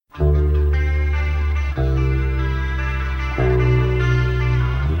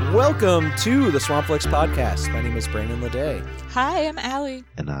Welcome to the Swampflix Podcast. My name is Brandon Leday. Hi, I'm Allie.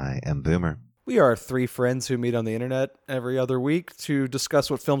 And I am Boomer. We are three friends who meet on the internet every other week to discuss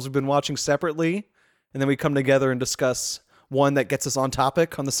what films we've been watching separately, and then we come together and discuss one that gets us on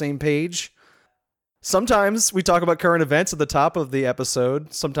topic on the same page. Sometimes we talk about current events at the top of the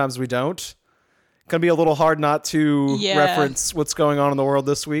episode. Sometimes we don't. It can be a little hard not to reference what's going on in the world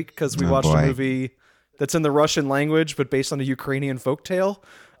this week because we watched a movie that's in the Russian language but based on a Ukrainian folktale,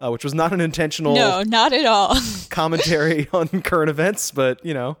 which was not an intentional No, not at all. commentary on current events, but,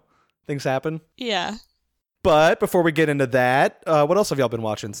 you know, things happen. Yeah. But before we get into that, what else have y'all been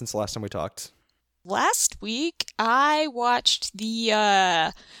watching since the last time we talked? Last week, I watched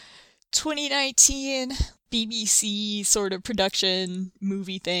the 2019 BBC sort of production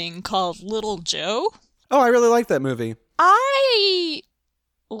movie thing called Little Joe. Oh, I really like that movie. I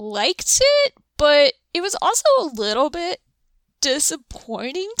liked it, but it was also a little bit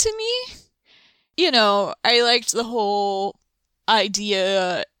disappointing to me. You know, I liked the whole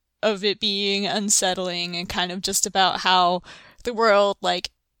idea of it being unsettling and kind of just about how the world, like,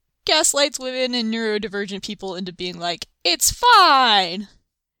 gaslights women and neurodivergent people into being like, it's fine,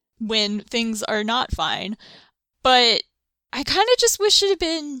 when things are not fine. But I kind of just wish it had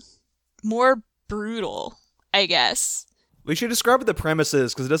been more brutal, I guess. We should describe what the premise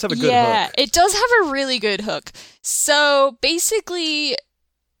is, because it does have a good hook. Yeah, it does have a really good hook. So basically,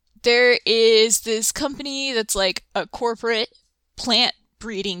 there is this company that's like a corporate plant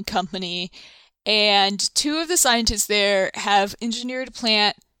breeding company, and two of the scientists there have engineered a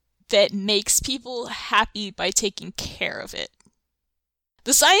plant that makes people happy by taking care of it.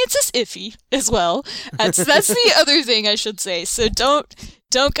 The science is iffy as well. That's the other thing I should say. So don't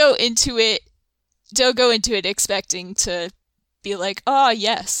go into it. Don't go into it expecting to be like, oh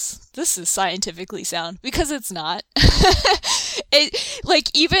yes, this is scientifically sound, because it's not.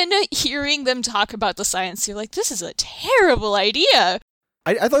 Even hearing them talk about the science, you're like, this is a terrible idea.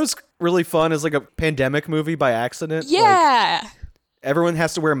 I thought it was really fun as like a pandemic movie by accident. Yeah. Like, everyone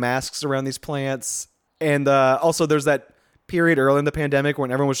has to wear masks around these plants. And also there's that period early in the pandemic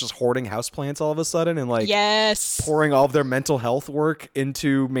when everyone was just hoarding houseplants all of a sudden and like pouring all of their mental health work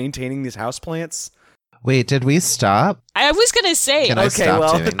into maintaining these houseplants. Wait, did we stop? I was going to say, Can I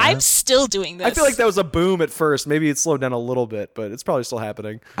stop doing that? I'm still doing this. I feel like that was a boom at first. Maybe it slowed down a little bit, but it's probably still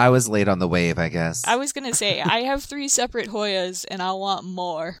happening. I was late on the wave, I guess. I was going to say, I have 3 separate Hoyas and I want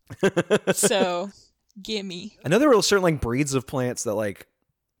more. So, gimme. I know there were certain like breeds of plants that like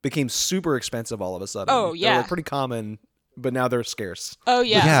became super expensive all of a sudden. Oh, yeah. They were like, pretty common, but now they're scarce. Oh,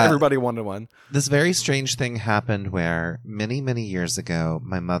 yeah. Yeah. Everybody wanted one. This very strange thing happened where many, many years ago,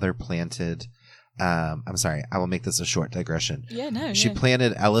 my mother planted... I'm sorry, I will make this a short digression. Yeah, no. She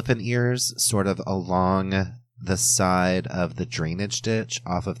planted elephant ears sort of along the side of the drainage ditch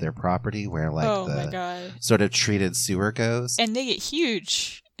off of their property where like my God. Sort of treated sewer goes. And they get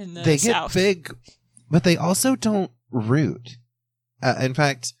huge in the They South. get big, but they also don't root. In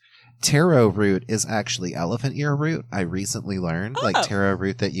fact, taro root is actually elephant ear root. I recently learned, like taro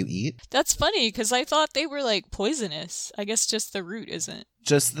root that you eat. That's funny because I thought they were like poisonous. I guess just the root isn't.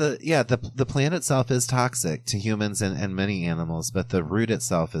 Just the plant itself is toxic to humans and many animals, but the root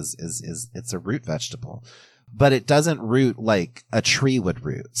itself is it's a root vegetable. But it doesn't root like a tree would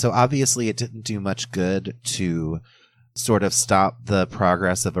root. So obviously it didn't do much good to sort of stop the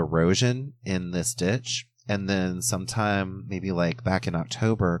progress of erosion in this ditch. And then sometime maybe like back in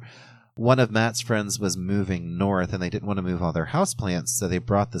October, one of Matt's friends was moving north and they didn't want to move all their houseplants, so they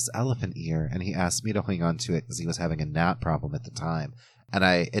brought this elephant ear and he asked me to hang on to it because he was having a gnat problem at the time. And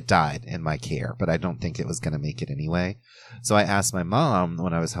it died in my care, but I don't think it was going to make it anyway. So I asked my mom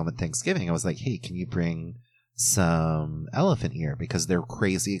when I was home at Thanksgiving, I was like, hey, can you bring some elephant ear? Because they're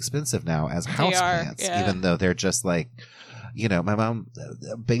crazy expensive now as houseplants, even though they're just like, you know, my mom,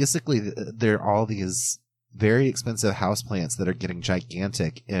 basically, they're all these very expensive houseplants that are getting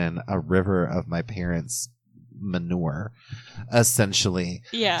gigantic in a river of my parents' manure, essentially.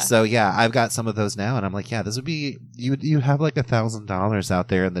 Yeah. So yeah, I've got some of those now, and I'm like, yeah, this would be you have like $1,000 out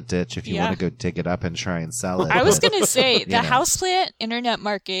there in the ditch if you want to go dig it up and try and sell it. I was gonna say the houseplant internet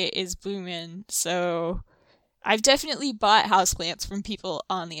market is booming, so I've definitely bought houseplants from people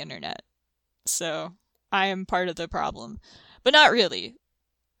on the internet. So I am part of the problem, but not really.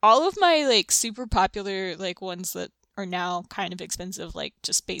 All of my like super popular like ones that are now kind of expensive, like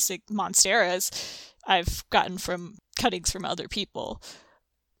just basic monsteras, I've gotten from cuttings from other people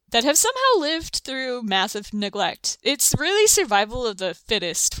that have somehow lived through massive neglect. It's really survival of the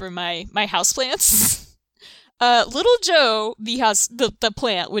fittest for my houseplants. Little Joe, the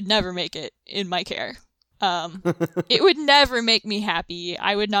plant, would never make it in my care. It would never make me happy.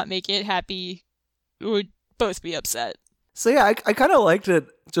 I would not make it happy. We would both be upset. So yeah, I kind of liked it,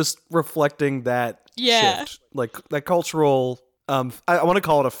 just reflecting that shift, like that cultural. I want to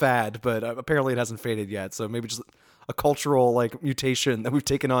call it a fad, but apparently it hasn't faded yet. So maybe just a cultural like mutation that we've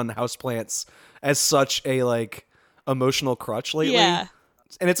taken on houseplants as such a like emotional crutch lately. Yeah,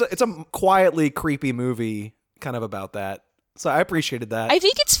 and it's a quietly creepy movie, kind of about that. So I appreciated that. I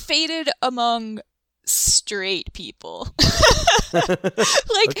think it's faded among straight people.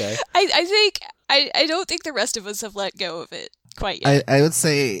 Okay. I don't think the rest of us have let go of it quite yet. I would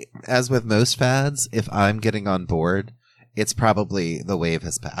say, as with most fads, if I'm getting on board, it's probably the wave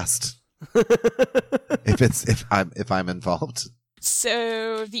has passed. if I'm involved.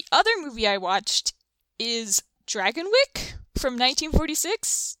 So the other movie I watched is Dragonwyck from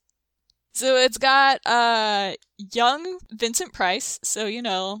 1946. So it's got young Vincent Price. So, you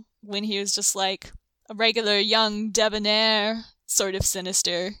know, when he was just like a regular young debonair sort of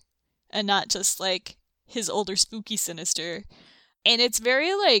sinister and not just like his older spooky sinister. And it's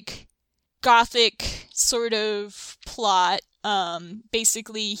very like gothic sort of plot.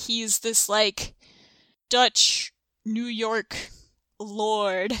 Basically he's this like Dutch New York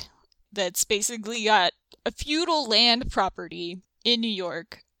lord that's basically got a feudal land property in New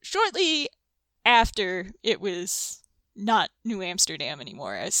York shortly after it was not New Amsterdam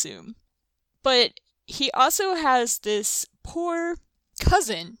anymore, I assume. But he also has this poor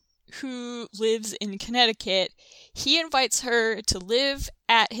cousin who lives in Connecticut. He invites her to live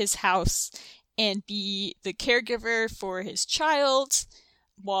at his house and be the caregiver for his child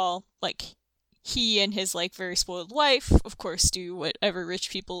while, like, he and his, like, very spoiled wife, of course, do whatever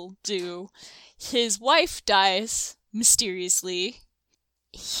rich people do. His wife dies mysteriously.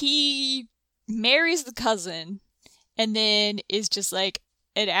 He marries the cousin and then is just, like,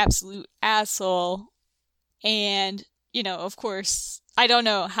 an absolute asshole. And, you know, of course, I don't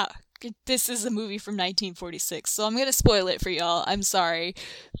know how... This is a movie from 1946, so I'm going to spoil it for y'all. I'm sorry.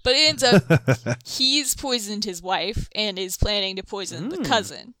 But it ends up he's poisoned his wife and is planning to poison the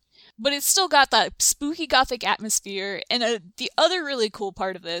cousin. But it's still got that spooky gothic atmosphere. And the other really cool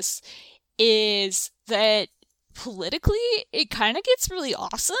part of this is that politically, it kind of gets really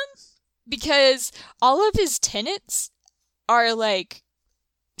awesome. Because all of his tenants are, like,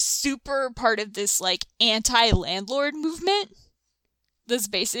 super part of this, like, anti-landlord movement. That's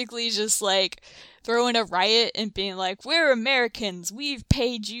basically just, like, throwing a riot and being like, we're Americans, we've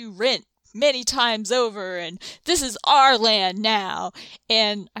paid you rent many times over, and this is our land now.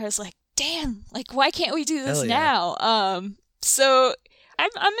 And I was like, damn, like, why can't we do this now? So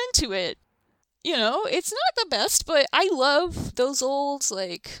I'm into it. You know, it's not the best, but I love those old,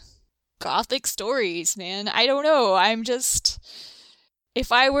 like, gothic stories, man. I don't know, I'm just...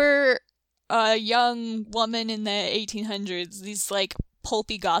 If I were a young woman in the 1800s, these, like,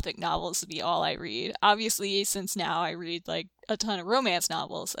 pulpy gothic novels would be all I read. Obviously, since now I read, like, a ton of romance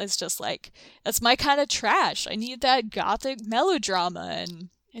novels, it's just, like, that's my kind of trash. I need that gothic melodrama, and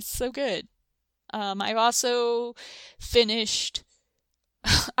it's so good. I've also finished...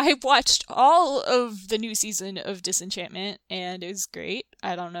 I watched all of the new season of Disenchantment, and it was great.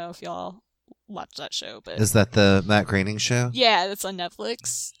 I don't know if y'all watch that show, but... Is that the Matt Groening show? Yeah, that's on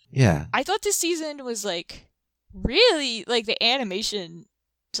Netflix. Yeah. I thought this season was, like, really, like, the animation,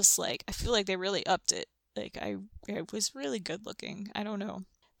 just, like, I feel like they really upped it. Like, it was really good looking. I don't know.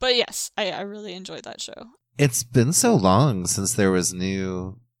 But yes, I really enjoyed that show. It's been so long since there were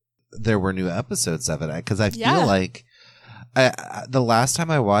new episodes of it, because I feel like the last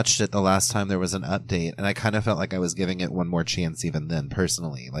time I watched it, the last time there was an update, and I kind of felt like I was giving it one more chance even then,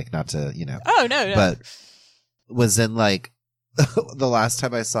 personally, like, not to, you know. Oh, no. But was in, like, the last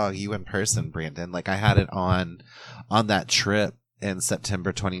time I saw you in person, Brandon, like, I had it on that trip in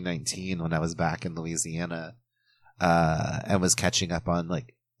September 2019 when I was back in Louisiana, and was catching up on,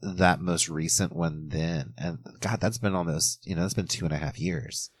 like, that most recent one then. And God, that's been almost, you know, it's been 2.5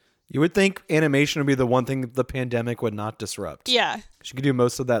 years. You would think animation would be the one thing the pandemic would not disrupt. Yeah. Because you could do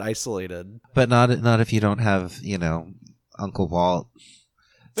most of that isolated. But not if you don't have, you know, Uncle Walt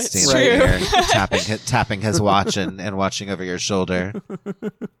standing true. there tapping his watch and watching over your shoulder.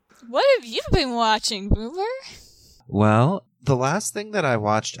 What have you been watching, Boomer? Well, the last thing that I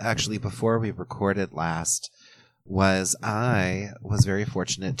watched actually before we recorded last was I was very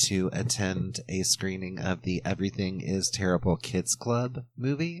fortunate to attend a screening of the Everything is Terrible Kids Club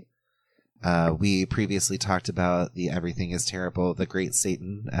movie. We previously talked about the Everything is Terrible, the Great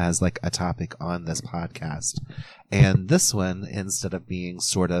Satan as like a topic on this podcast. And this one, instead of being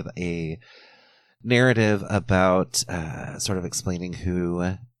sort of a narrative about sort of explaining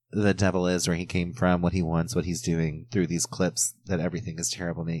who the devil is, where he came from, what he wants, what he's doing through these clips that Everything is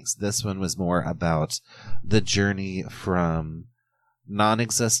Terrible makes. This one was more about the journey from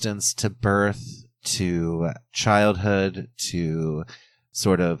non-existence to birth to childhood to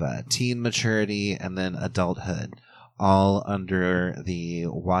sort of teen maturity and then adulthood, all under the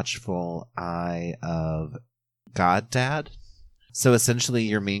watchful eye of God Dad. So essentially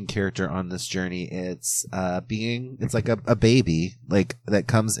your main character on this journey, it's like a baby, like, that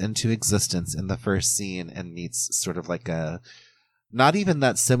comes into existence in the first scene and meets sort of like a, not even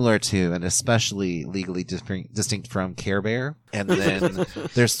that similar to, and especially legally distinct from, Care Bear. And then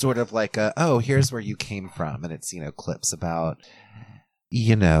there's sort of like a, oh, here's where you came from. And it's, clips about,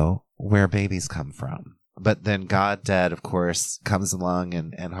 where babies come from. But then God Dad, of course, comes along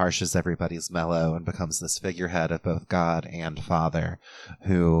and harshes everybody's mellow and becomes this figurehead of both God and Father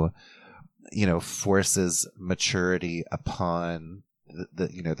who, forces maturity upon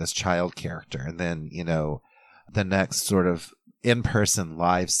this child character. And then, the next sort of in-person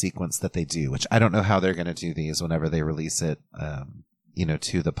live sequence that they do, which I don't know how they're going to do these whenever they release it,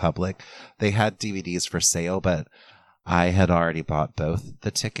 to the public. They had DVDs for sale, but I had already bought both the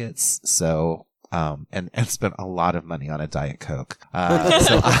tickets. So, and spent a lot of money on a Diet Coke.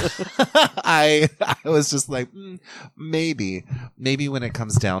 So I was just like, maybe when it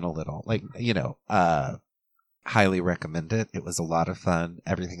comes down a little, like, highly recommend it. It was a lot of fun.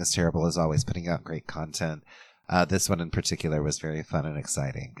 Everything is Terrible is always putting out great content. This one in particular was very fun and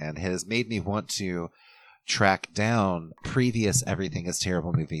exciting and has made me want to track down previous Everything is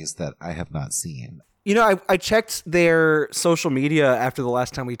Terrible movies that I have not seen. I checked their social media after the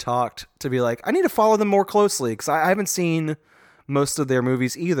last time we talked to be like, I need to follow them more closely because I haven't seen most of their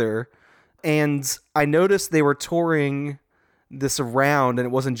movies either. And I noticed they were touring this around and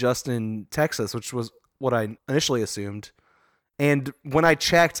it wasn't just in Texas, which was what I initially assumed. And when I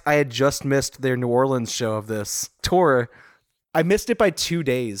checked, I had just missed their New Orleans show of this tour. I missed it by 2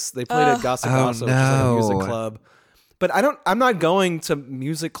 days. They played at Gossip Gossip, which is like a music club. But I'm not going to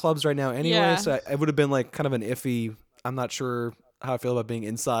music clubs right now anyway, so it would have been like kind of an iffy. I'm not sure how I feel about being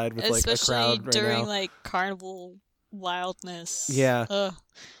inside with like a crowd right during now. like carnival wildness. Yeah.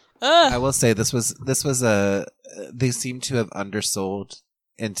 I will say this was they seem to have undersold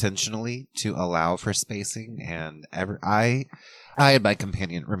intentionally to allow for spacing, and I and my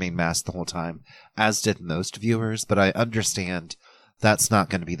companion remained masked the whole time, as did most viewers, but I understand that's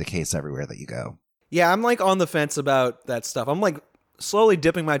not going to be the case everywhere that you go. Yeah, I'm like on the fence about that stuff. I'm like slowly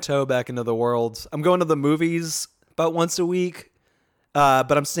dipping my toe back into the world. I'm going to the movies about once a week,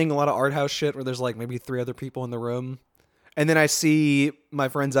 but I'm seeing a lot of art house shit where there's like maybe 3 other people in the room. And then I see my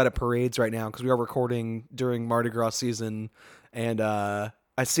friends out at parades right now because we are recording during Mardi Gras season, and I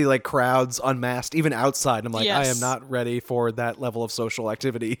see like crowds unmasked, even outside. I'm like, yes. I am not ready for that level of social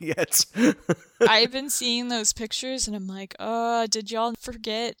activity yet. I've been seeing those pictures, and I'm like, did y'all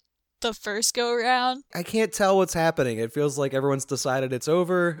forget the first go around? I can't tell what's happening. It feels like everyone's decided it's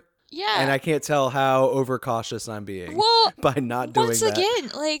over. Yeah. And I can't tell how overcautious I'm being by not doing that. Once again,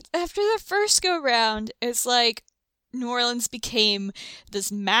 like after the first go round, it's like New Orleans became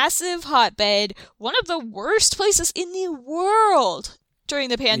this massive hotbed, one of the worst places in the world during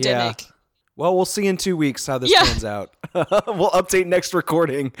the pandemic. Yeah. Well, we'll see in 2 weeks how this turns out. We'll update next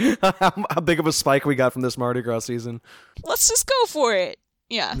recording how big of a spike we got from this Mardi Gras season. Let's just go for it.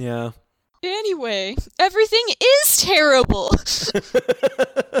 Yeah. Yeah. Anyway, everything is terrible.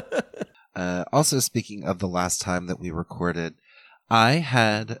 Also, speaking of the last time that we recorded, I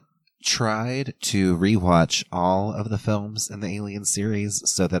had tried to rewatch all of the films in the Alien series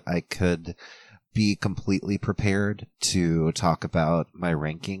so that I could be completely prepared to talk about my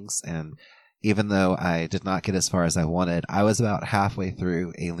rankings. And even though I did not get as far as I wanted, I was about halfway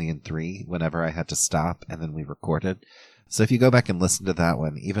through Alien 3 whenever I had to stop, and then we recorded. So if you go back and listen to that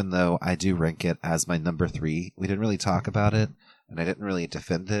one, even though I do rank it as my number 3, we didn't really talk about it, and I didn't really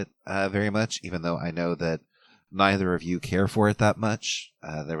defend it very much, even though I know that neither of you care for it that much.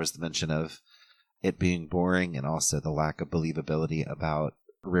 There was the mention of it being boring and also the lack of believability about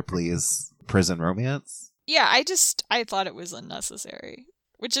Ripley's prison romance. Yeah, I thought it was unnecessary,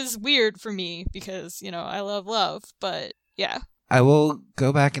 which is weird for me because, I love, but yeah. I will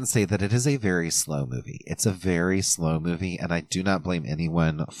go back and say that it is a very slow movie. It's a very slow movie, and I do not blame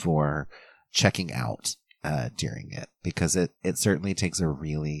anyone for checking out during it, because it certainly takes a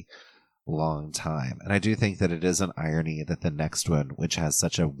really long time. And I do think that it is an irony that the next one, which has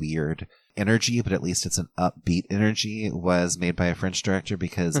such a weird energy, but at least it's an upbeat energy, was made by a French director,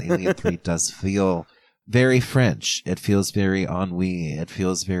 because Alien 3 does feel very French. It feels very ennui. It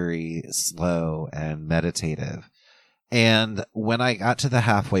feels very slow and meditative. And when I got to the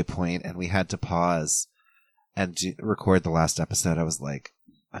halfway point and we had to pause and record the last episode, I was like,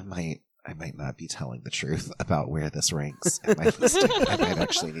 I might not be telling the truth about where this ranks in my listing. I might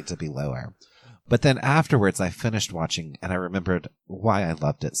actually need to be lower. But then afterwards, I finished watching and I remembered why I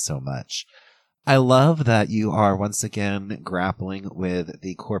loved it so much. I love that you are once again grappling with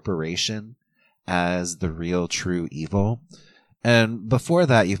the corporation as the real true evil. And before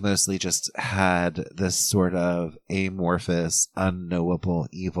that, you've mostly just had this sort of amorphous, unknowable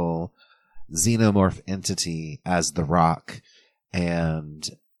evil xenomorph entity as the Rock and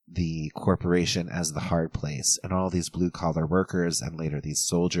the corporation as the hard place, and all these blue collar workers and later these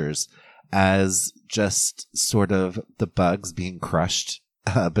soldiers as just sort of the bugs being crushed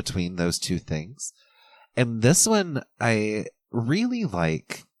between those two things. And this one, I really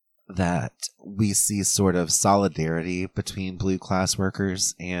like that we see sort of solidarity between blue class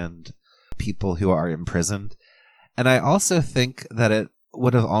workers and people who are imprisoned. And I also think that it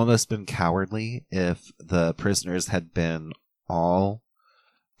would have almost been cowardly if the prisoners had been all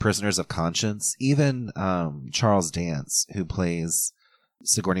prisoners of conscience. Even Charles Dance, who plays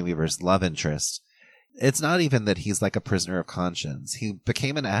Sigourney Weaver's love interest, it's not even that he's like a prisoner of conscience. He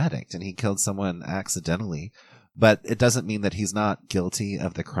became an addict and he killed someone accidentally, but it doesn't mean that he's not guilty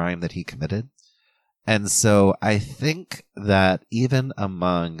of the crime that he committed. And so I think that even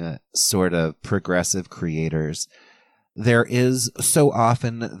among sort of progressive creators, there is so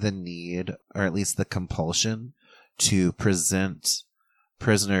often the need, or at least the compulsion, to present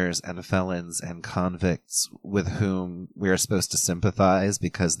prisoners and felons and convicts with whom we are supposed to sympathize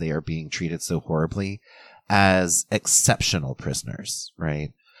because they are being treated so horribly as exceptional prisoners,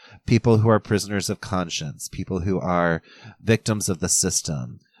 right? People who are prisoners of conscience, people who are victims of the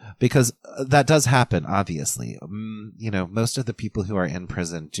system, because that does happen, obviously. You know, most of the people who are in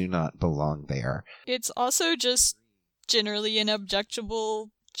prison do not belong there. It's also just generally an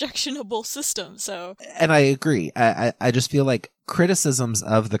objectionable system, so. And I agree. I just feel like criticisms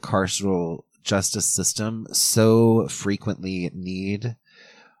of the carceral justice system so frequently need,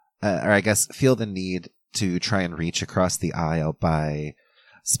 or I guess feel the need to try and reach across the aisle by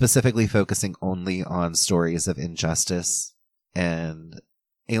specifically focusing only on stories of injustice. And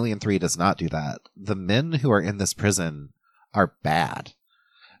Alien 3 does not do that. The men who are in this prison are bad.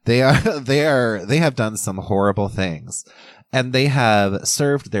 They have done some horrible things, and they have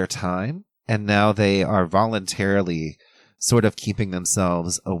served their time, and now they are voluntarily sort of keeping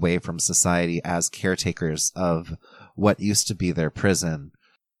themselves away from society as caretakers of what used to be their prison,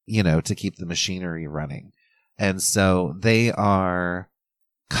 you know, to keep the machinery running. And so they are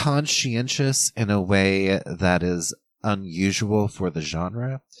conscientious in a way that is unusual for the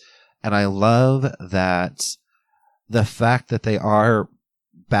genre. And I love that the fact that they are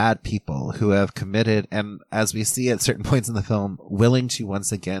bad people who have committed, and as we see at certain points in the film, willing to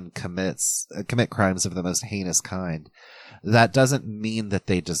once again commit crimes of the most heinous kind, that doesn't mean that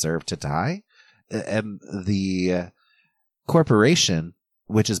they deserve to die. And the corporation,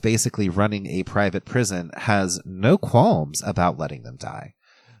 which is basically running a private prison, has no qualms about letting them die.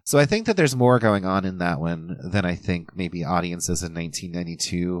 So I think that there's more going on in that one than I think maybe audiences in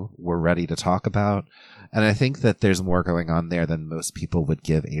 1992 were ready to talk about. And I think that there's more going on there than most people would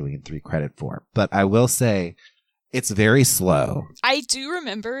give Alien 3 credit for. But I will say it's very slow. I do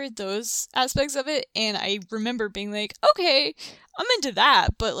remember those aspects of it, and I remember being like, okay, I'm into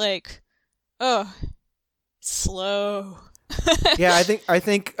that, but like, oh, slow. Yeah, I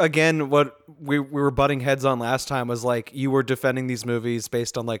think again, what we were butting heads on last time was like you were defending these movies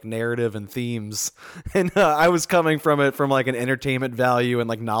based on like narrative and themes, and I was coming from it from like an entertainment value and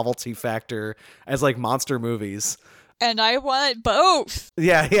like novelty factor as like monster movies. And I want both.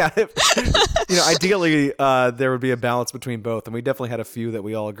 Yeah. You know, ideally, there would be a balance between both, and we definitely had a few that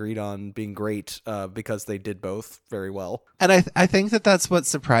we all agreed on being great because they did both very well. And I think that that's what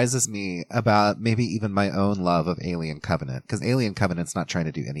surprises me about maybe even my own love of Alien Covenant, because Alien Covenant's not trying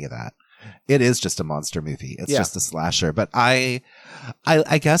to do any of that. It is just a monster movie. It's just a slasher. But I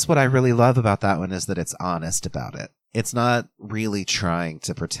guess what I really love about that one is that it's honest about it. It's not really trying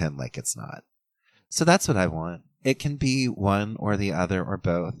to pretend like it's not. So that's what I want. It can be one or the other or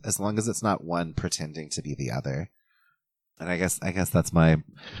both, as long as it's not one pretending to be the other. And I guess that's my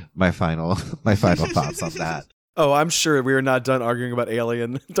final thoughts on that. Oh, I'm sure we are not done arguing about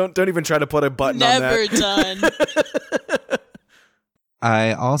Alien. Don't even try to put a button on Never that. done.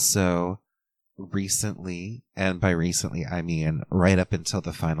 I also recently, and by recently I mean right up until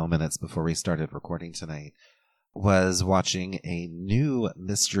the final minutes before we started recording tonight, was watching a new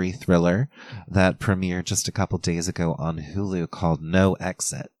mystery thriller that premiered just a couple days ago on Hulu called No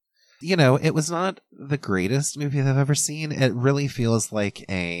Exit. You know, it was not the greatest movie I've ever seen. It really feels like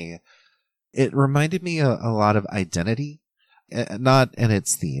it reminded me a lot of Identity. Not in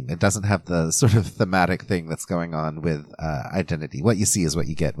its theme. It doesn't have the sort of thematic thing that's going on with Identity. What you see is what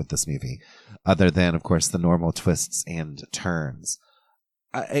you get with this movie, other than, of course, the normal twists and turns.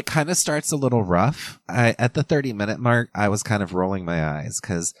 It kind of starts a little rough. At the 30-minute mark, I was kind of rolling my eyes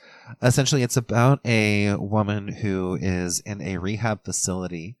because essentially it's about a woman who is in a rehab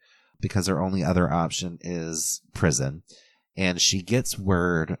facility because her only other option is prison. And she gets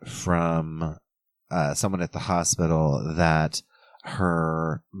word from someone at the hospital that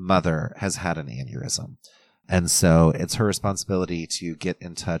her mother has had an aneurysm. And so it's her responsibility to get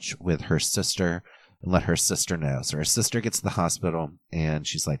in touch with her sister and let her sister know. So her sister gets to the hospital and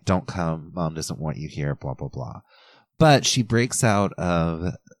she's like, don't come. Mom doesn't want you here, blah, blah, blah. But she breaks out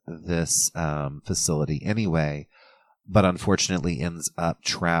of this facility anyway, but unfortunately ends up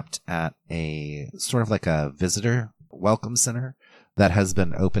trapped at a sort of like a visitor welcome center that has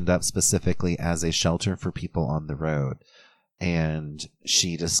been opened up specifically as a shelter for people on the road. And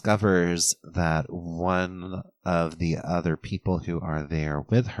she discovers that one of the other people who are there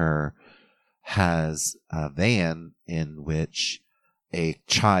with her has a van in which a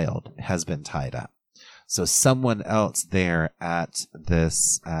child has been tied up. So someone else there at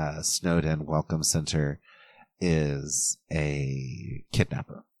this Snowden Welcome Center is a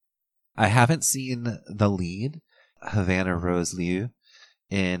kidnapper. I haven't seen the lead, Havana Rose Liu,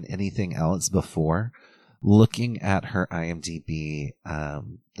 in anything else before. Looking at her IMDb,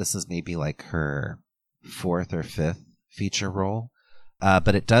 this is maybe like her 4th or 5th feature role.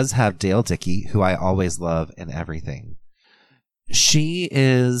 But it does have Dale Dickey, who I always love in everything. She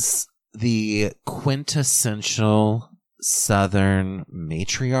is the quintessential Southern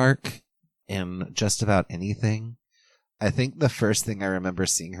matriarch in just about anything. I think the first thing I remember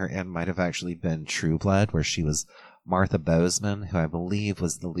seeing her in might have actually been True Blood, where she was Martha Bozeman, who I believe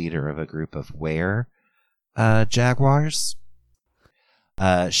was the leader of a group of Jaguars.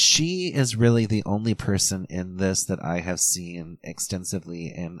 She is really the only person in this that I have seen extensively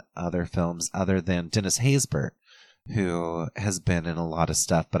in other films other than Dennis Haysbert, who has been in a lot of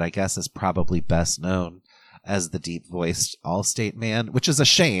stuff, but I guess is probably best known as the deep-voiced Allstate man, which is a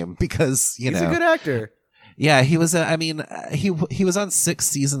shame because, He's a good actor. Yeah, he was. He was on 6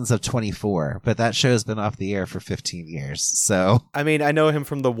 seasons of 24, but that show's been off the air for 15 years. So, I mean, I know him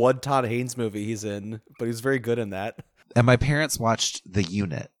from the one Todd Haynes movie he's in, but he's very good in that. And my parents watched The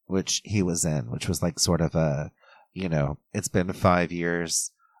Unit, which he was in, which was like sort of a, it's been 5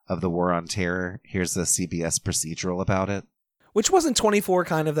 years of the War on Terror. Here's a CBS procedural about it. Which wasn't 24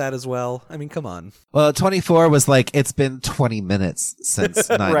 kind of that as well? I mean, come on. Well, 24 was like, it's been 20 minutes since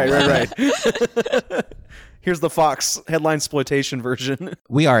 9/11. Right. Here's the Fox headline exploitation version.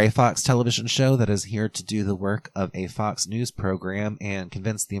 We are a Fox television show that is here to do the work of a Fox News program and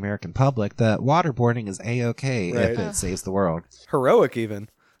convince the American public that waterboarding is A-OK if it saves the world. Heroic, even.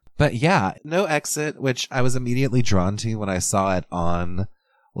 But yeah, No Exit, which I was immediately drawn to when I saw it on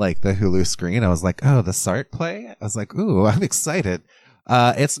like the Hulu screen. I was like, oh, the Sartre play? I was like, ooh, I'm excited.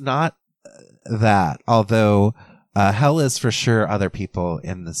 It's not that, although hell is for sure other people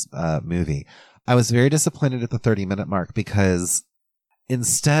in this movie. I was very disappointed at the 30-minute mark because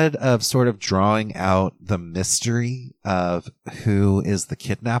instead of sort of drawing out the mystery of who is the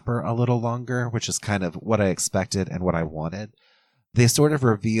kidnapper a little longer, which is kind of what I expected and what I wanted, they sort of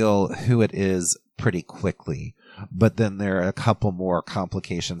reveal who it is pretty quickly. But then there are a couple more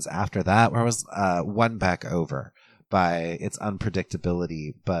complications after that where I was won back over by its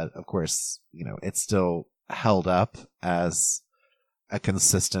unpredictability. But of course, it's still held up as a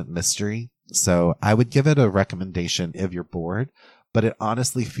consistent mystery. So I would give it a recommendation if you're bored, but it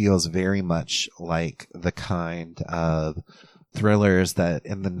honestly feels very much like the kind of thrillers that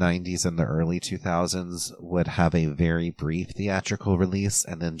in the 90s and the early 2000s would have a very brief theatrical release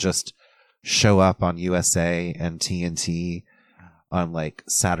and then just show up on USA and TNT on like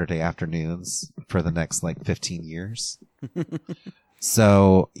Saturday afternoons for the next like 15 years.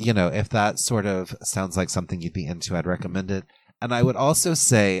 So, if that sort of sounds like something you'd be into, I'd recommend it. And I would also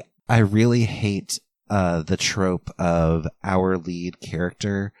say I really hate the trope of our lead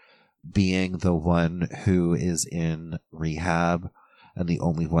character being the one who is in rehab and the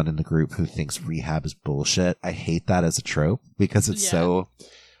only one in the group who thinks rehab is bullshit. I hate that as a trope because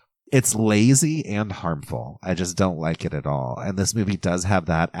it's lazy and harmful. I just don't like it at all. And this movie does have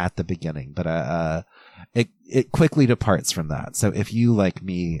that at the beginning, but it quickly departs from that. So if you, like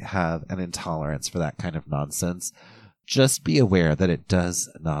me, have an intolerance for that kind of nonsense, just be aware that it does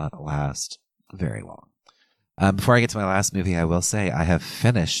not last very long. Before I get to my last movie, I will say I have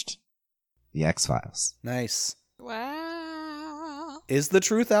finished The X-Files. Nice. Wow. Is the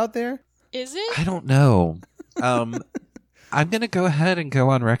truth out there? Is it? I don't know. I'm going to go ahead and go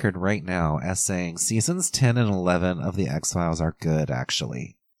on record right now as saying seasons 10 and 11 of The X-Files are good,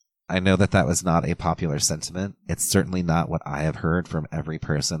 actually. I know that was not a popular sentiment. It's certainly not what I have heard from every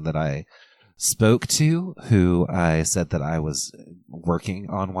person that I spoke to who I said that I was working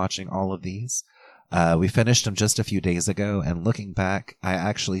on watching all of these. We finished them just a few days ago, and looking back,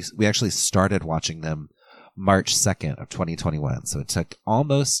 we actually started watching them March 2nd of 2021. So it took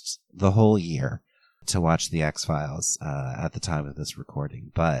almost the whole year to watch The X-Files at the time of this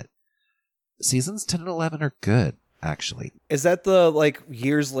recording. But seasons 10 and 11 are good, actually. Is that the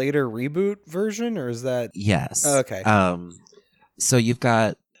years later reboot version, or is that? Yes. Oh, okay. So you've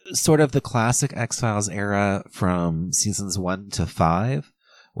got sort of the classic X-Files era from seasons 1 to 5,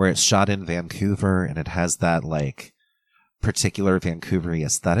 where it's shot in Vancouver and it has that particular Vancouver-y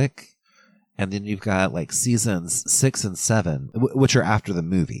aesthetic. And then you've got seasons 6 and 7, which are after the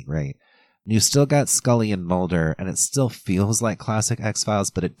movie, right? And you've still got Scully and Mulder, and it still feels like classic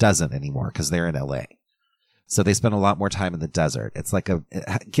X-Files, but it doesn't anymore because they're in LA. So they spend a lot more time in the desert. It's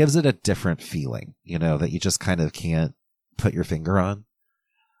it gives it a different feeling, that you just kind of can't put your finger on.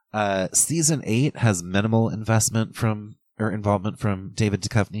 Season 8 has minimal involvement from David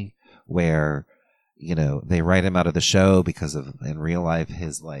Duchovny, where they write him out of the show because of, in real life,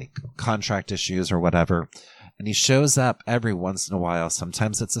 his contract issues or whatever. And he shows up every once in a while.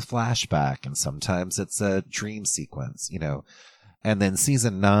 Sometimes it's a flashback and sometimes it's a dream sequence, And then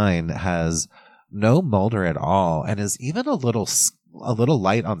season 9 has no Mulder at all and is even a little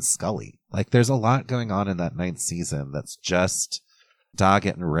light on Scully. There's a lot going on in that 9th season that's just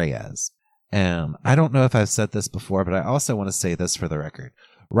Doggett and Reyes. And I don't know if I've said this before, but I also want to say this for the record.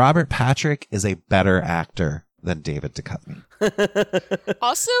 Robert Patrick is a better actor than David Duchovny.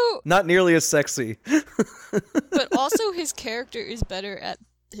 Also, not nearly as sexy. but also his character is better at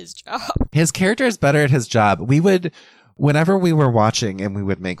his job. His character is better at his job. Whenever we were watching and we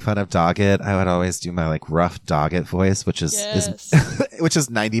would make fun of Doggett, I would always do my rough Doggett voice, which is which is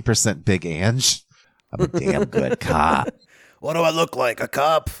 90% Big Ange. I'm a damn good cop. What do I look like? A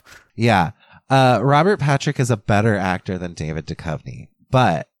cop? Yeah. Robert Patrick is a better actor than David Duchovny,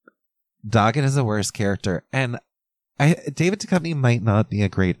 but Doggett is a worse character. And David Duchovny might not be a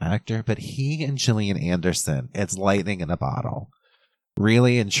great actor, but he and Gillian Anderson, it's lightning in a bottle.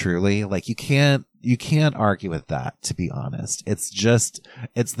 Really and truly, you can't argue with that, to be honest. It's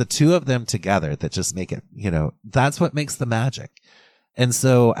the two of them together that just make it, that's what makes the magic. And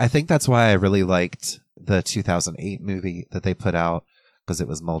so I think that's why I really liked the 2008 movie that they put out, because it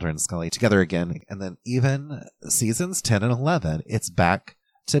was Mulder and Scully together again. And then even seasons 10 and 11, it's back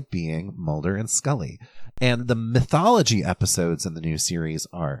to being Mulder and Scully. And the mythology episodes in the new series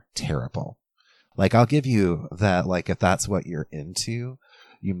are terrible. I'll give you that, if that's what you're into,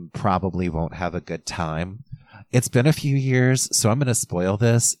 you probably won't have a good time. It's been a few years, so I'm going to spoil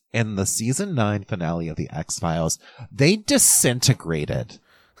this. In the season 9 finale of The X-Files, they disintegrated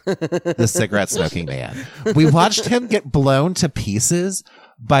the cigarette smoking man. We watched him get blown to pieces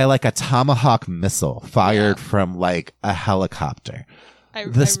by a tomahawk missile fired from a helicopter.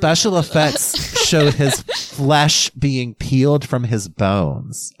 The special effects showed his flesh being peeled from his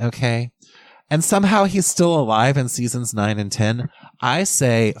bones. Okay. And somehow he's still alive in seasons 9 and 10. I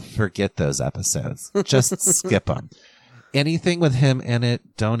say, forget those episodes. Just skip them. Anything with him in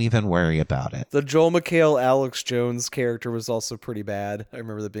it, don't even worry about it. The Joel McHale, Alex Jones character was also pretty bad. I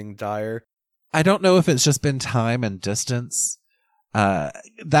remember that being dire. I don't know if it's just been time and distance.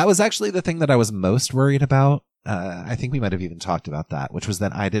 That was actually the thing that I was most worried about. I think we might have even talked about that, which was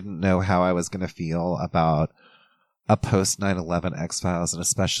that I didn't know how I was going to feel about a post 9/11 X-Files, and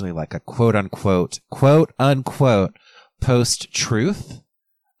especially a quote unquote post truth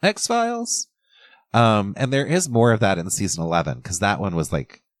X-Files. And there is more of that in season 11, because that one was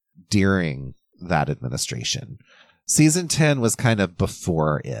during that administration. Season 10 was kind of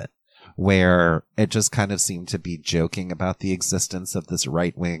before it, where it just kind of seemed to be joking about the existence of this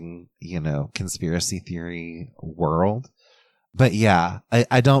right-wing, conspiracy theory world. But yeah,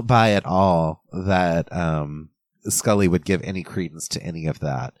 I don't buy at all that Scully would give any credence to any of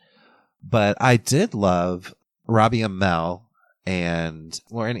that. But I did love Robbie Amell and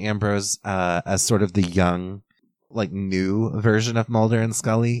Lauren Ambrose as sort of the young, new version of Mulder and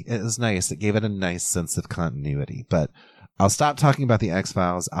Scully. It was nice. It gave it a nice sense of continuity. But I'll stop talking about the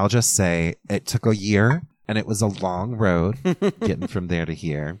X-Files. I'll just say it took a year, and it was a long road getting from there to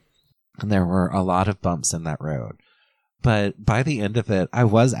here. And there were a lot of bumps in that road. But by the end of it, I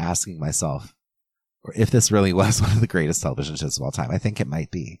was asking myself, or if this really was one of the greatest television shows of all time. I think it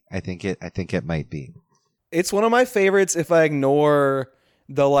might be. I think it might be. It's one of my favorites if I ignore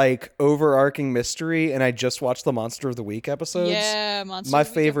the like overarching mystery and I just watch the Monster of the Week episodes. Yeah, Monster my of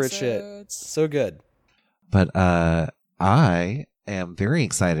the Week favorite episodes. shit. So good. But I am very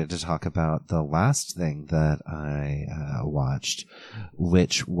excited to talk about the last thing that I watched,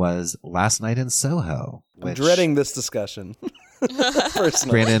 which was Last Night in Soho. I'm dreading this discussion.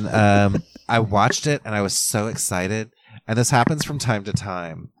 Personally. Brandon, I watched it and I was so excited. And this happens from time to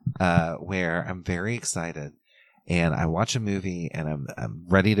time where I'm very excited and I watch a movie and I'm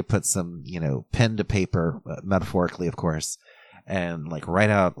ready to put some, pen to paper, metaphorically, of course, and like write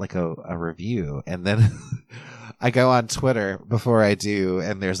out like a review. And then I go on Twitter before I do,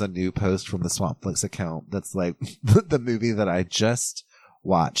 and there's a new post from the Swampflix account that's like the movie that I just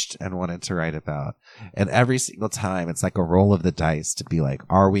watched and wanted to write about. And every single time it's like a roll of the dice to be like,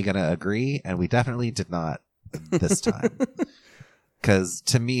 are we going to agree? And we definitely did not this time. Because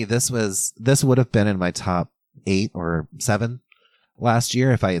to me, this would have been in my top 8 or 7 last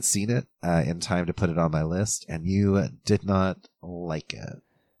year if I had seen it in time to put it on my list, and you did not like it.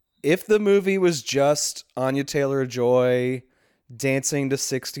 If the movie was just Anya Taylor-Joy dancing to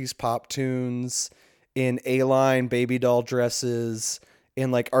 60s pop tunes in A-line baby doll dresses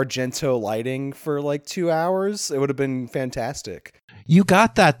in like Argento lighting for like 2 hours, it would have been fantastic. You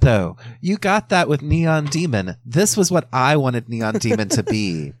got that though. You got that with Neon Demon. This was what I wanted Neon Demon to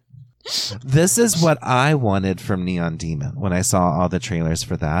be. This is what I wanted from Neon Demon when I saw all the trailers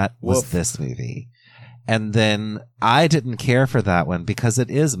for that was this movie. And then I didn't care for that one because it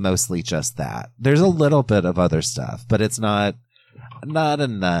is mostly just that. There's a little bit of other stuff, but it's not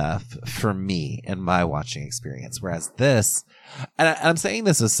enough for me in my watching experience. Whereas this, and I'm saying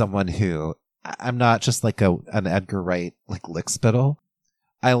this as someone who, I'm not just like an Edgar Wright like lickspittle.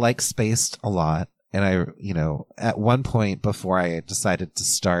 I like Spaced a lot. And I, at one point before I decided to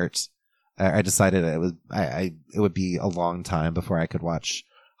start, I decided it would be a long time before I could watch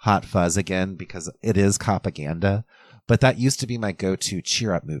Hot Fuzz again because it is propaganda. But that used to be my go-to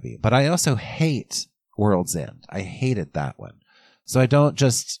cheer up movie. But I also hate World's End. I hated that one. So I don't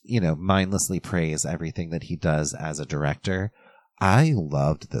just, mindlessly praise everything that he does as a director. I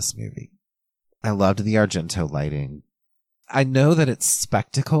loved this movie. I loved the Argento lighting. I know that it's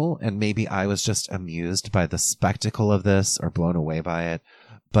spectacle, and maybe I was just amused by the spectacle of this or blown away by it.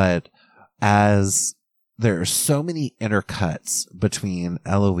 But as there are so many intercuts between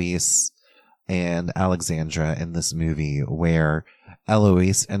Eloise and Alexandra in this movie, where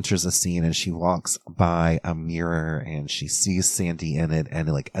Eloise enters a scene and she walks by a mirror and she sees Sandy in it, and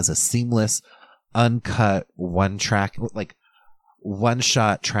like as a seamless, uncut one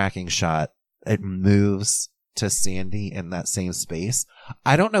shot tracking shot, it moves to Sandy in that same space.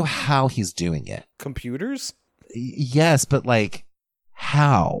 I don't know how he's doing it. Computers? Yes, but like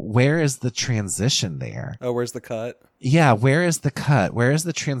how? Where is the transition there? Oh, where's the cut? Yeah, where is the cut? Where is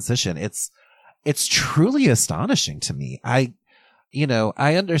the transition? It's truly astonishing to me. I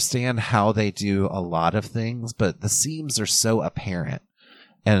understand how they do a lot of things, but the seams are so apparent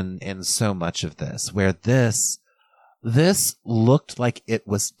and in so much of this, where this looked like it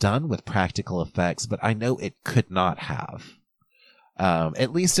was done with practical effects, but I know it could not have.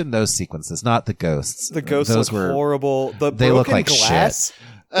 At least in those sequences, not the ghosts. The ghosts look horrible. They look like glass. Shit.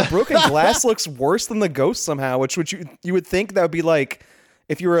 The broken glass looks worse than the ghost somehow, which you would think that would be like,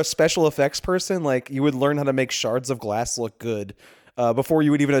 if you were a special effects person, like you would learn how to make shards of glass look good before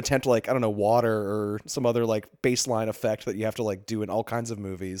you would even attempt like, I don't know, water or some other like baseline effect that you have to like do in all kinds of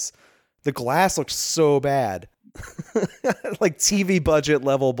movies. The glass looks so bad. Like TV budget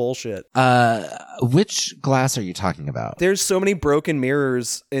level bullshit. Which glass are you talking about? There's so many broken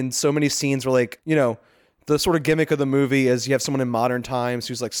mirrors in so many scenes where like, the sort of gimmick of the movie is you have someone in modern times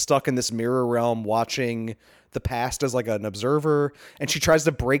who's like stuck in this mirror realm watching the past as like an observer, and she tries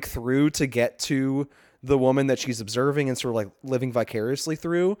to break through to get to the woman that she's observing and sort of like living vicariously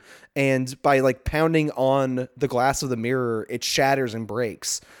through. And by like pounding on the glass of the mirror, it shatters and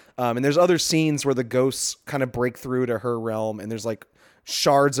breaks. And there's other scenes where the ghosts kind of break through to her realm, and there's like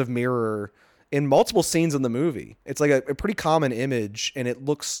shards of mirror in multiple scenes in the movie. It's like a pretty common image, and it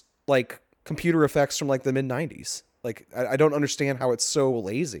looks like computer effects from like the mid-90s. Like, I don't understand how it's so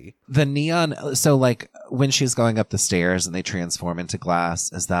lazy. The neon, so like when she's going up the stairs and they transform into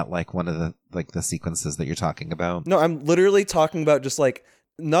glass, is that like one of the sequences that you're talking about? No, I'm literally talking about just like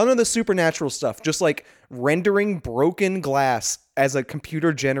none of the supernatural stuff, just like rendering broken glass as a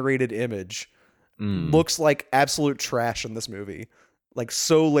computer generated image looks like absolute trash in this movie. Like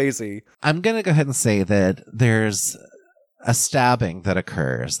so lazy. I'm going to go ahead and say that there's a stabbing that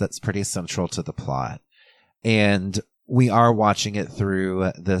occurs that's pretty central to the plot. And we are watching it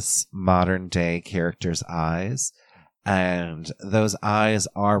through this modern day character's eyes. And those eyes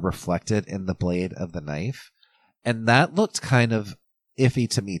are reflected in the blade of the knife. And that looked kind of iffy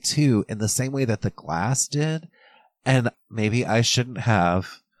to me too, in the same way that the glass did. And maybe I shouldn't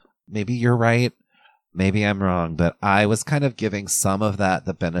have. Maybe you're right. Maybe I'm wrong. But I was kind of giving some of that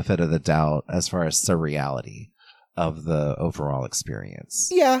the benefit of the doubt as far as surreality of the overall experience.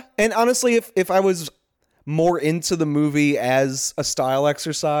 Yeah. And honestly, if I was more into the movie as a style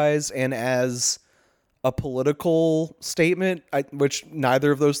exercise and as a political statement, which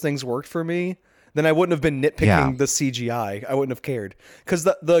neither of those things worked for me, then I wouldn't have been nitpicking the CGI. I wouldn't have cared. Because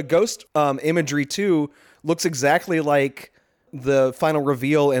the ghost imagery, too, looks exactly like the final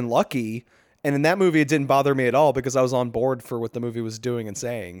reveal in Lucky. And in that movie, it didn't bother me at all because I was on board for what the movie was doing and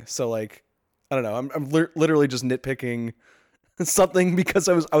saying. So, like, I don't know. I'm literally just nitpicking something because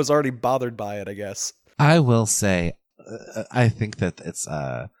I was already bothered by it, I guess. I will say, I think that it's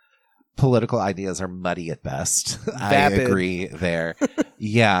political ideas are muddy at best. Vapid. I agree there.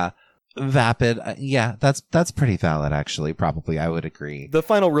 Yeah. Vapid. Yeah, that's pretty valid, actually. Probably, I would agree. The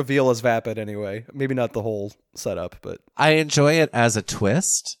final reveal is vapid anyway. Maybe not the whole setup, but I enjoy it as a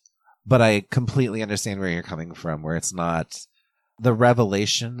twist, but I completely understand where you're coming from, where it's not the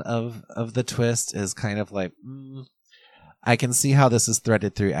revelation of the twist is kind of like, I can see how this is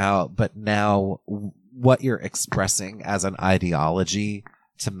threaded throughout, but now what you're expressing as an ideology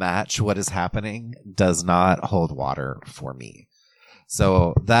to match what is happening does not hold water for me.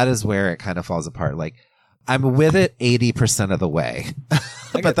 So that is where it kind of falls apart. Like, I'm with it 80% of the way,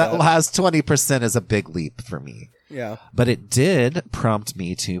 but that last 20% is a big leap for me. Yeah. But it did prompt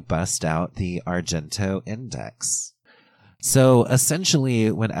me to bust out the Argento Index. So essentially,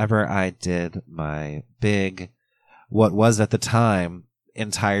 whenever I did my big, what was at the time,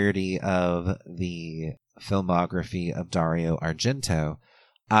 entirety of the filmography of Dario Argento,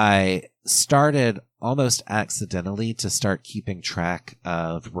 I started almost accidentally to start keeping track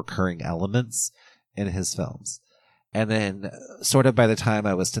of recurring elements in his films. And then sort of by the time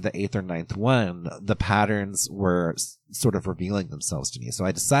I was to the 8th or 9th one, the patterns were sort of revealing themselves to me. So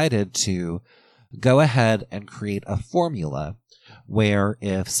I decided to go ahead and create a formula where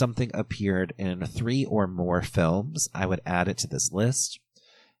if something appeared in 3 or more films, I would add it to this list.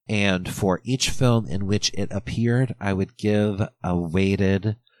 And for each film in which it appeared, I would give a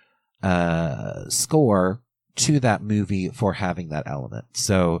weighted score to that movie for having that element.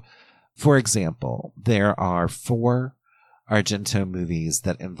 So, for example, there are 4 Argento movies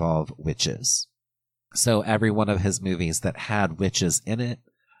that involve witches. So every one of his movies that had witches in it,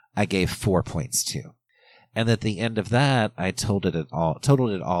 I gave 4 points to. And at the end of that, I totaled it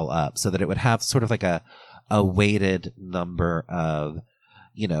all up so that it would have sort of like a weighted number of,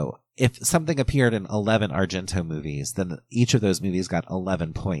 you know, if something appeared in 11 Argento movies, then each of those movies got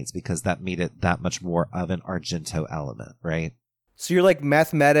 11 points because that made it that much more of an Argento element, right? So you're like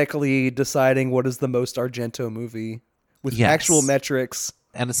mathematically deciding what is the most Argento movie with actual metrics.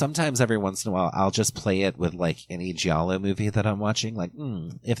 And sometimes every once in a while, I'll just play it with like any Giallo movie that I'm watching. Like,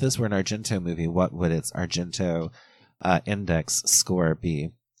 if this were an Argento movie, what would its Argento index score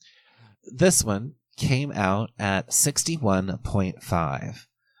be? This one came out at 61.5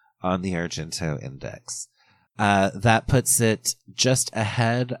 on the Argento index. That puts it just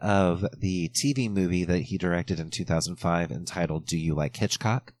ahead of the TV movie that he directed in 2005 entitled Do You Like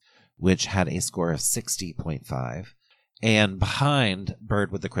Hitchcock, which had a score of 60.5. And behind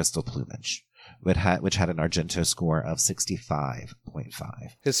Bird with the Crystal Plumage, which had an Argento score of 65.5.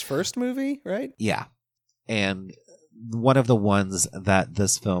 His first movie, right? Yeah. And one of the ones that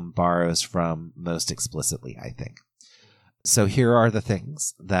this film borrows from most explicitly, I think. So here are the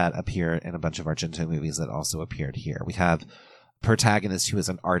things that appear in a bunch of Argento movies that also appeared here. We have a protagonist who is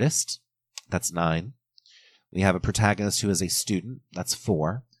an artist. That's 9. We have a protagonist who is a student. That's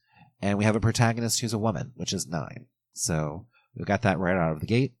 4. And we have a protagonist who's a woman, which is 9. So we've got that right out of the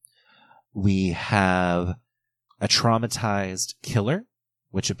gate. We have a traumatized killer,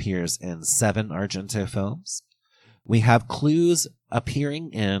 which appears in 7 Argento films. We have clues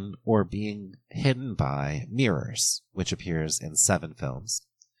appearing in or being hidden by mirrors, which appears in 7 films.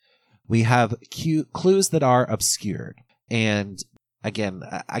 We have clues that are obscured. And again,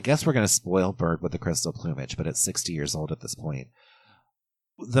 I guess we're going to spoil Bird with the Crystal Plumage, but it's 60 years old at this point.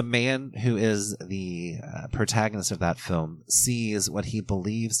 The man who is the protagonist of that film sees what he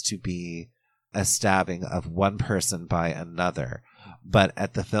believes to be a stabbing of one person by another. But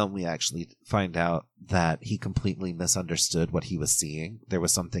at the film, we actually find out that he completely misunderstood what he was seeing. There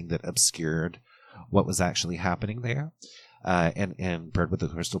was something that obscured what was actually happening there. in Bird with the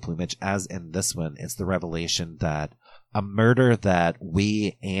Crystal Plumage, as in this one, it's the revelation that a murder that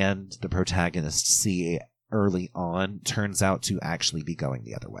we and the protagonist see early on turns out to actually be going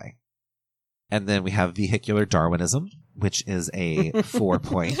the other way. And then we have vehicular Darwinism, which is a 4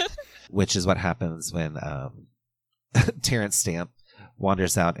 point, which is what happens when Terrence Stamp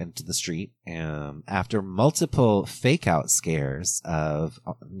wanders out into the street after multiple fake-out scares of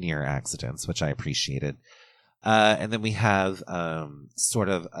near accidents, which I appreciated. And then we have sort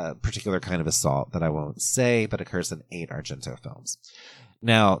of a particular kind of assault that I won't say, but occurs in 8 Argento films.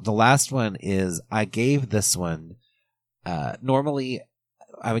 Now, the last one is, I gave this one, normally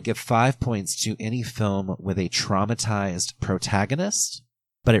I would give 5 points to any film with a traumatized protagonist,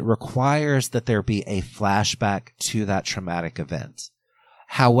 but it requires that there be a flashback to that traumatic event.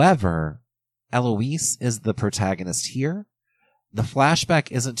 However, Eloise is the protagonist here. The flashback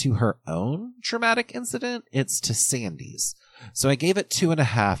isn't to her own traumatic incident, it's to Sandy's. So I gave it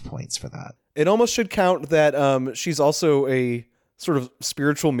 2.5 points for that. It almost should count that she's also a sort of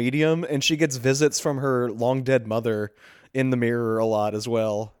spiritual medium, and she gets visits from her long dead mother in the mirror a lot as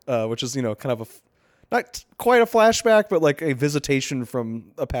well, which is, kind of not quite a flashback, but like a visitation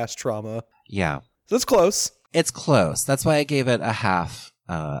from a past trauma. Yeah. So it's close. It's close. That's why I gave it a half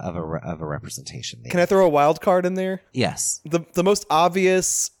of a representation. Maybe. Can I throw a wild card in there? Yes. The most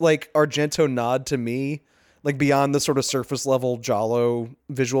obvious like Argento nod to me, like beyond the sort of surface level Giallo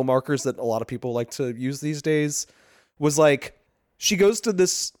visual markers that a lot of people like to use these days, was like she goes to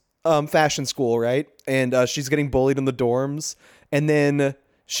this fashion school, right? And she's getting bullied in the dorms, and then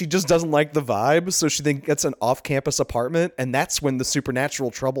she just doesn't like the vibe, so she then gets an off-campus apartment, and that's when the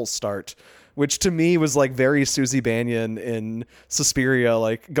supernatural troubles start, which to me was like very Susie Bannion in Suspiria,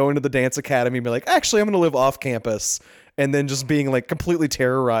 like going to the dance academy and be like, actually, I'm going to live off campus, and then just being like completely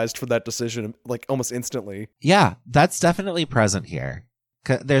terrorized for that decision, like almost instantly. Yeah, that's definitely present here.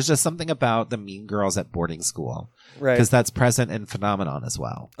 There's just something about the mean girls at boarding school. Right. Because that's present in Phenomenon as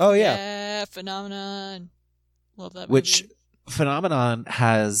well. Oh, yeah. Yeah, Phenomenon. Love that movie. Which Phenomenon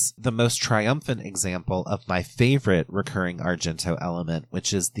has the most triumphant example of my favorite recurring Argento element,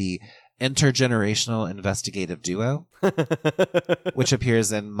 which is the intergenerational investigative duo, which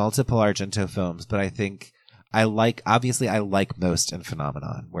appears in multiple Argento films, but I think I like most in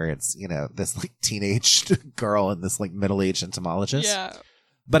Phenomenon, where it's, this like teenage girl and this like middle-aged entomologist. Yeah.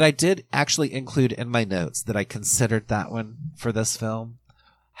 But I did actually include in my notes that I considered that one for this film.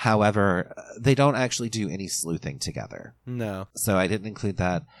 However, they don't actually do any sleuthing together. No. So I didn't include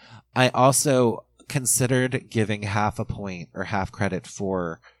that. I also considered giving half a point or half credit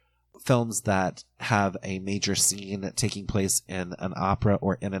for films that have a major scene taking place in an opera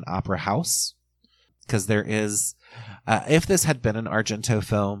or in an opera house. Because there is, if this had been an Argento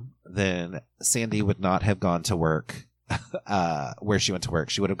film, then Sandy would not have gone to work where she went to work.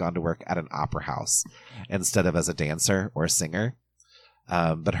 She would have gone to work at an opera house instead of as a dancer or a singer.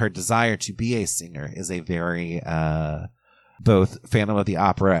 But her desire to be a singer is a very both Phantom of the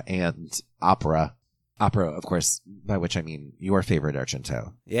Opera and opera, of course, by which I mean your favorite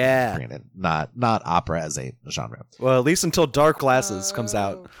Argento. Yeah. Brandon, not opera as a genre. Well, at least until Dark Glasses comes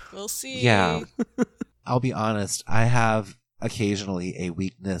out. We'll see. Yeah. I'll be honest, I have occasionally a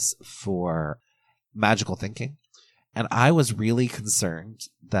weakness for magical thinking. And I was really concerned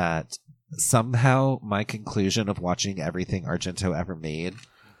that somehow my conclusion of watching everything Argento ever made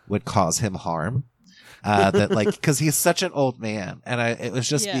would cause him harm. Because he's such an old man. And it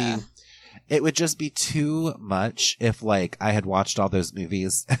would just be too much if like I had watched all those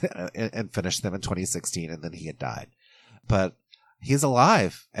movies and finished them in 2016 and then he had died. But he's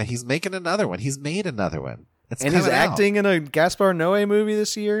alive and he's making another one. He's made another one. And he's acting in a Gaspar Noé movie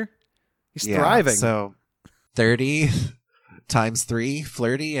this year. He's thriving. So 30 times 3,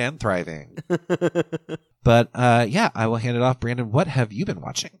 flirty and thriving. But I will hand it off. Brandon, what have you been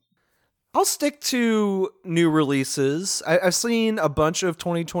watching? I'll stick to new releases. I've seen a bunch of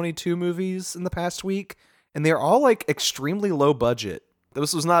 2022 movies in the past week, and they're all like extremely low budget.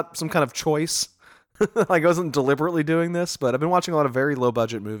 This was not some kind of choice. Like I wasn't deliberately doing this, but I've been watching a lot of very low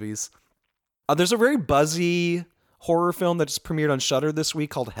budget movies. There's a very buzzy horror film that just premiered on Shudder this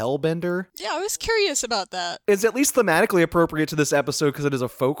week called Hellbender. Yeah, I was curious about that. It's at least thematically appropriate to this episode because it is a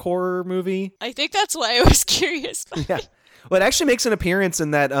folk horror movie. I think that's why I was curious. Yeah. Well, it actually makes an appearance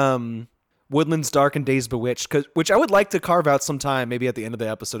in that Woodlands Dark and Days Bewitched, which I would like to carve out some time, maybe at the end of the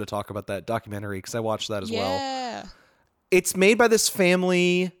episode, to talk about that documentary, because I watched that as well. Yeah. It's made by this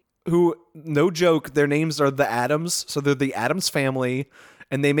family who, no joke, their names are the Addams, so they're the Addams family,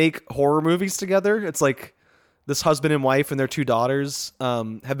 and they make horror movies together. It's like this husband and wife and their 2 daughters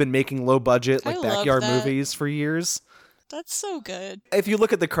have been making low budget, like I love backyard that. movies for years. That's so good. If you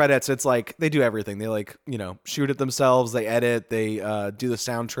look at the credits, it's like they do everything. They like, shoot it themselves, they edit, they do the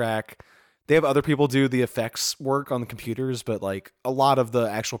soundtrack. They have other people do the effects work on the computers, but like a lot of the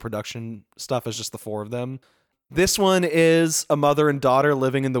actual production stuff is just the four of them. This one is a mother and daughter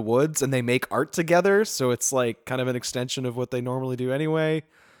living in the woods, and they make art together, so it's like kind of an extension of what they normally do anyway.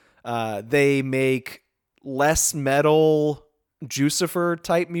 They make less metal, Jucifer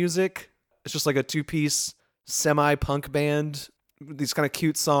type music. It's just like a two-piece semi-punk band, these kind of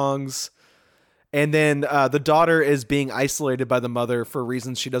cute songs. And then the daughter is being isolated by the mother for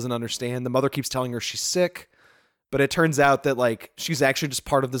reasons she doesn't understand. The mother keeps telling her she's sick, but it turns out that like she's actually just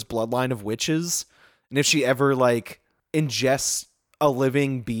part of this bloodline of witches. And if she ever like ingests a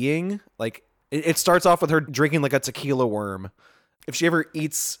living being, like it starts off with her drinking like a tequila worm. If she ever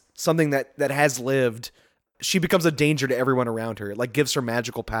eats something that has lived, she becomes a danger to everyone around her. It like gives her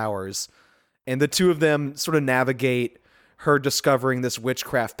magical powers. And the two of them sort of navigate her discovering this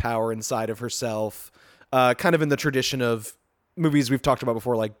witchcraft power inside of herself, kind of in the tradition of movies we've talked about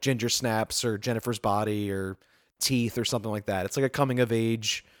before, like Ginger Snaps or Jennifer's Body or Teeth or something like that. It's like a coming of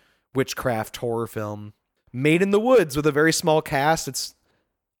age witchcraft horror film made in the woods with a very small cast. It's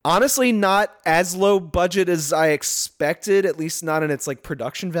honestly not as low budget as I expected, at least not in its like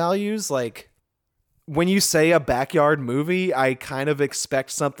production values. Like when you say a backyard movie, I kind of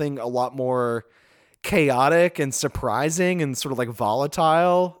expect something a lot more chaotic and surprising and sort of like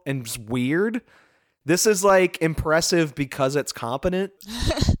volatile and just weird. This is like impressive because it's competent.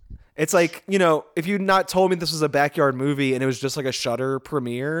 It's like, if you'd not told me this was a backyard movie and it was just like a Shudder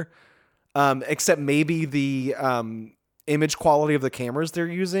premiere, except maybe the image quality of the cameras they're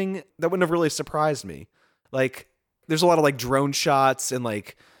using, that wouldn't have really surprised me. Like, there's a lot of like drone shots and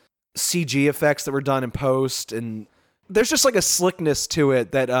like CG effects that were done in post, and there's just like a slickness to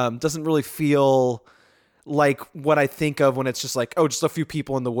it that doesn't really feel like what I think of when it's just like, oh, just a few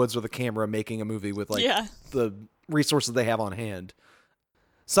people in the woods with a camera making a movie with like the resources they have on hand.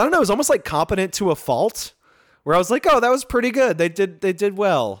 So I don't know, it was almost like competent to a fault, where I was like, oh, that was pretty good. They did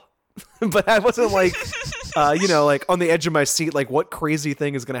well. But I wasn't like, like on the edge of my seat, like what crazy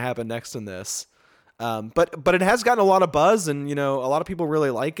thing is going to happen next in this. But it has gotten a lot of buzz, and, a lot of people really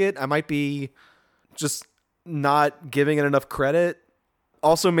like it. I might be just not giving it enough credit.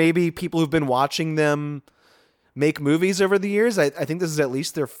 Also, maybe people who've been watching them make movies over the years. I think this is at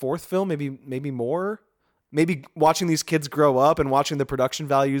least their fourth film, maybe more. Maybe watching these kids grow up and watching the production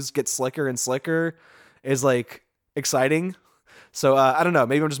values get slicker and slicker is like exciting. So I don't know.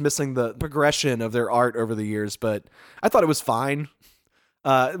 Maybe I'm just missing the progression of their art over the years, but I thought it was fine.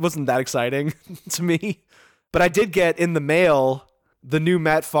 It wasn't that exciting to me. But I did get in the mail the new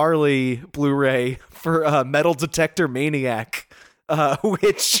Matt Farley Blu-ray for Metal Detector Maniac,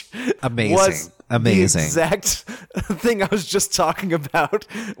 which was the exact thing I was just talking about,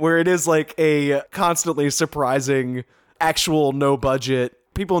 where it is like a constantly surprising, actual no budget,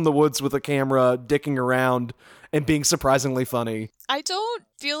 people in the woods with a camera dicking around and being surprisingly funny. I don't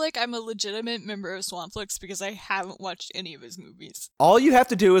feel like I'm a legitimate member of Swampflix because I haven't watched any of his movies. All you have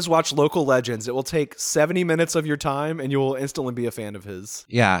to do is watch Local Legends. It will take 70 minutes of your time and you will instantly be a fan of his.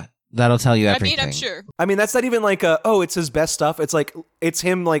 Yeah, that'll tell you everything. I mean, I'm sure. I mean, that's not even like it's his best stuff. It's like, it's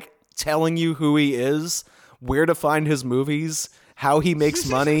him like telling you who he is, where to find his movies, how he makes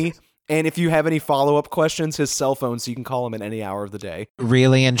money. And if you have any follow-up questions, his cell phone, so you can call him at any hour of the day.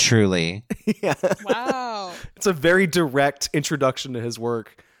 Really and truly. Yeah. Wow. It's a very direct introduction to his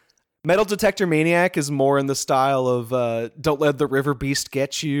work. Metal Detector Maniac is more in the style of Don't Let the River Beast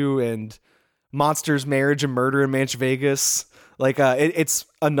Get You and Monsters, Marriage, and Murder in Manch Vegas. Like, it's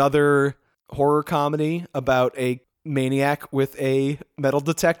another horror comedy about a maniac with a metal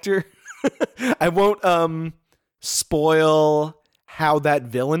detector. I won't spoil how that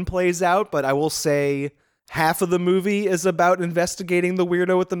villain plays out, but I will say half of the movie is about investigating the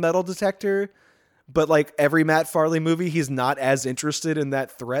weirdo with the metal detector. But like every Matt Farley movie, he's not as interested in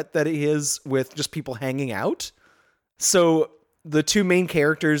that threat that he is with just people hanging out. So the two main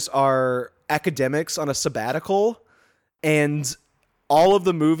characters are academics on a sabbatical, and all of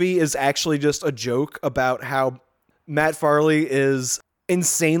the movie is actually just a joke about how Matt Farley is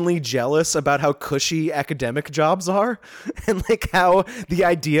insanely jealous about how cushy academic jobs are, and like how the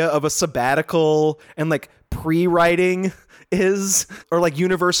idea of a sabbatical and like pre-writing is, or like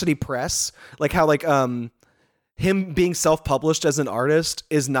university press, like how like him being self-published as an artist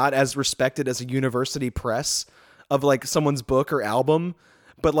is not as respected as a university press of like someone's book or album,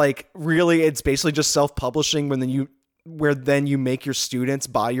 but like really it's basically just self-publishing where then you make your students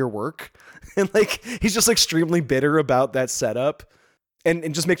buy your work. And like he's just extremely bitter about that setup.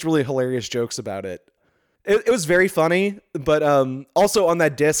 And just makes really hilarious jokes about it. It was very funny, but also on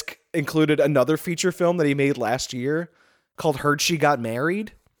that disc included another feature film that he made last year called Heard She Got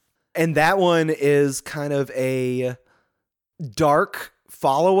Married. And that one is kind of a dark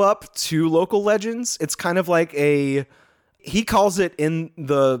follow-up to Local Legends. It's kind of like he calls it in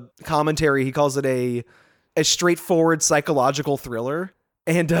the commentary, he calls it a straightforward psychological thriller.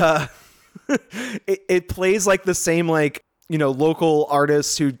 And it plays like the same, like, you know, local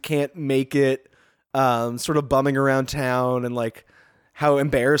artists who can't make it, sort of bumming around town and like how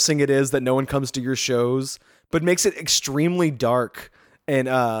embarrassing it is that no one comes to your shows, but makes it extremely dark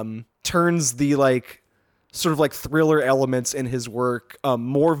and turns the like sort of like thriller elements in his work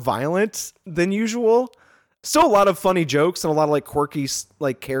more violent than usual. Still a lot of funny jokes and a lot of like quirky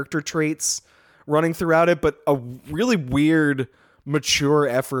like character traits running throughout it, but a really weird, mature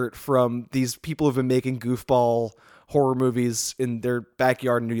effort from these people who've been making goofball horror movies in their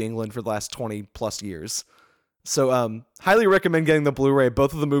backyard in New England for the last 20 plus years. So highly recommend getting the Blu-ray.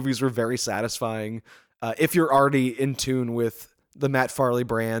 Both of the movies were very satisfying if you're already in tune with the Matt Farley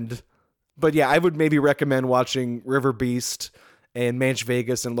brand. But yeah, I would maybe recommend watching River Beast and Manch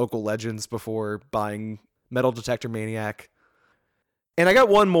Vegas and Local Legends before buying Metal Detector Maniac. And I got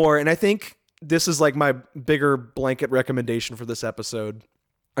one more, and I think this is like my bigger blanket recommendation for this episode.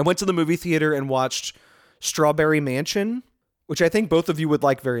 I went to the movie theater and watched Strawberry Mansion, which I think both of you would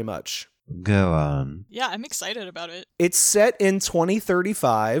like very much. Go on. Yeah, I'm excited about it. It's set in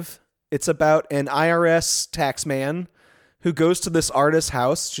 2035. It's about an IRS taxman who goes to this artist's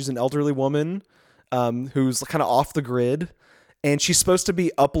house. She's an elderly woman who's kind of off the grid, and she's supposed to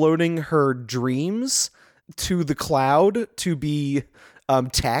be uploading her dreams to the cloud to be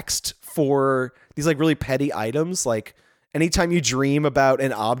taxed for these like really petty items. Like anytime you dream about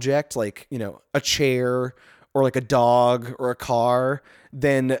an object, like, you know, a chair or like a dog or a car,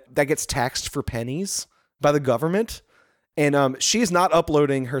 then that gets taxed for pennies by the government. And she's not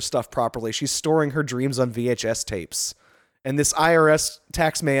uploading her stuff properly. She's storing her dreams on VHS tapes. And this IRS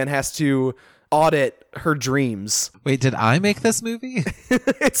tax man has to audit her dreams. Wait, did I make this movie?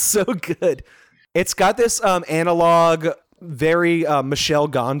 It's so good. It's got this analog, very Michel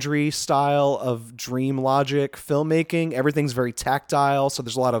Gondry style of dream logic filmmaking. Everything's very tactile, so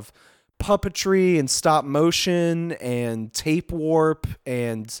there's a lot of puppetry and stop motion and tape warp,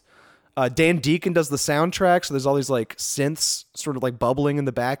 and Dan Deacon does the soundtrack, so there's all these like synths sort of like bubbling in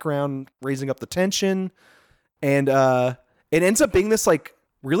the background, raising up the tension. And it ends up being this like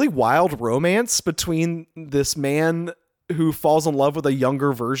really wild romance between this man who falls in love with a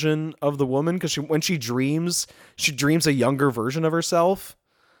younger version of the woman, because when she dreams a younger version of herself.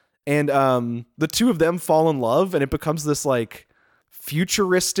 And the two of them fall in love, and it becomes this like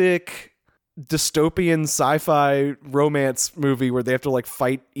futuristic dystopian sci-fi romance movie where they have to like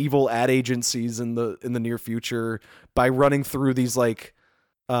fight evil ad agencies in the near future by running through these like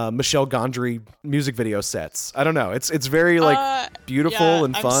Michel Gondry music video sets. I don't know. It's very like beautiful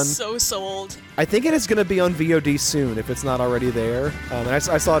and fun. I'm so sold. I think it is going to be on VOD soon if it's not already there. And I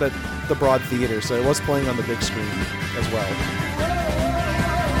saw it at the Broad Theater, so it was playing on the big screen as well.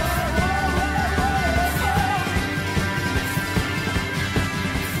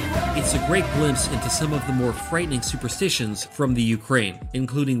 It's a great glimpse into some of the more frightening superstitions from the Ukraine,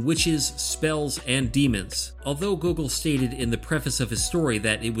 including witches, spells, and demons. Although Gogol stated in the preface of his story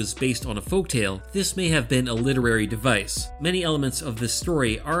that it was based on a folktale, this may have been a literary device. Many elements of this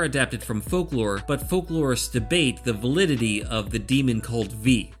story are adapted from folklore, but folklorists debate the validity of the demon cult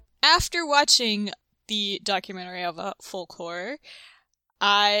V. After watching the documentary of folk horror,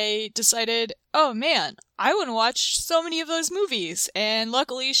 I decided, oh man, I want to watch so many of those movies, and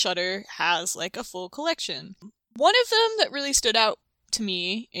luckily Shudder has like a full collection. One of them that really stood out to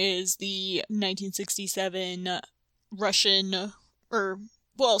me is the 1967 Russian,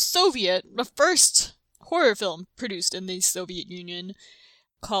 Soviet, the first horror film produced in the Soviet Union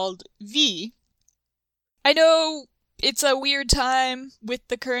called V. I know it's a weird time with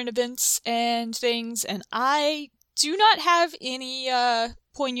the current events and things, and I do not have any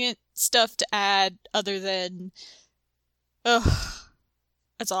poignant stuff to add other than,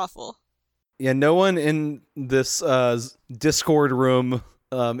 that's awful. Yeah, no one in this Discord room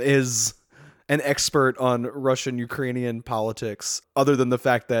is an expert on Russian-Ukrainian politics, other than the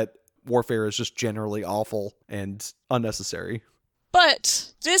fact that warfare is just generally awful and unnecessary.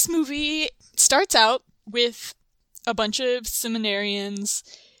 But this movie starts out with a bunch of seminarians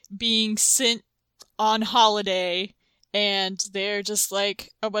being sent on holiday, and they're just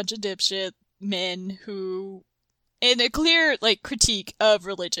like a bunch of dipshit men who, in a clear like critique of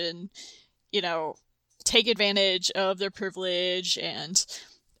religion, you know, take advantage of their privilege and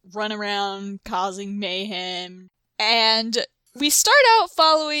run around causing mayhem. And we start out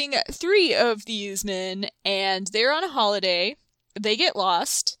following 3 of these men, and they're on a holiday. They get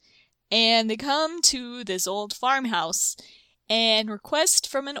lost, and they come to this old farmhouse and request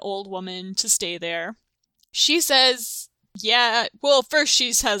from an old woman to stay there. She says, yeah, well, first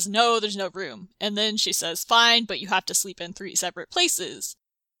she says, no, there's no room. And then she says, fine, but you have to sleep in 3 separate places.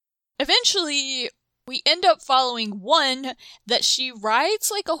 Eventually, we end up following one that she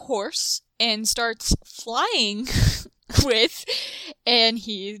rides like a horse and starts flying with, and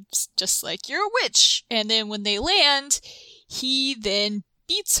he's just like, you're a witch. And then when they land, he then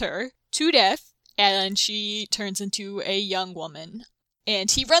beats her to death, and she turns into a young woman. And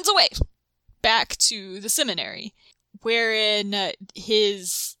he runs away back to the seminary, wherein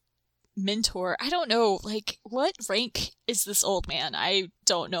his mentor, I don't know, like, what rank is this old man? I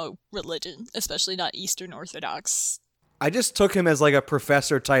don't know religion, especially not Eastern Orthodox. I just took him as like a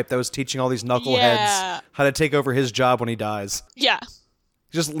professor type that was teaching all these knuckleheads how to take over his job when he dies. Yeah.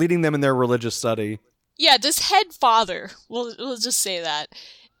 Just leading them in their religious study. Yeah, this head father, we'll just say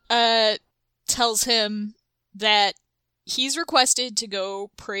that, tells him that he's requested to go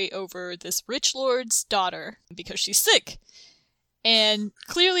pray over this rich lord's daughter because she's sick. And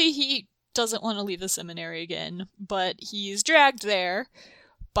clearly he doesn't want to leave the seminary again, but he's dragged there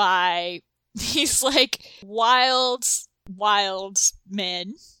by these, like, wild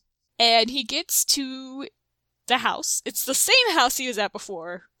men. And he gets to the house. It's the same house he was at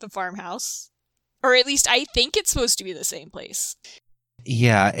before, the farmhouse. Or at least I think it's supposed to be the same place.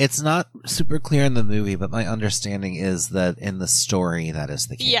 Yeah, it's not super clear in the movie, but my understanding is that in the story that is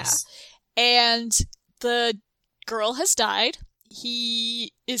the case. Yeah. And the girl has died.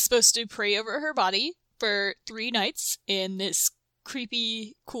 He is supposed to pray over her body for 3 nights in this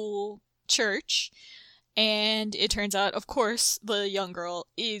creepy, cool church. And it turns out, of course, the young girl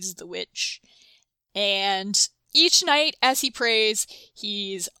is the witch. And each night as he prays,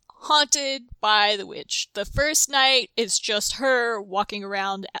 he's haunted by the witch. The first night is just her walking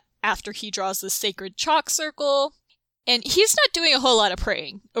around after he draws the sacred chalk circle. And he's not doing a whole lot of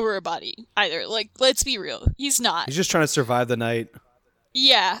praying over her body either. Like, let's be real. He's not. He's just trying to survive the night.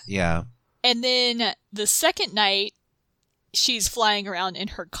 Yeah. Yeah. And then the second night, she's flying around in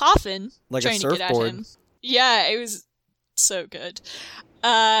her coffin, like trying a to get at surfboard. him. Yeah, it was so good.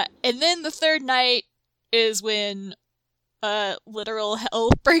 And then the third night is when literal hell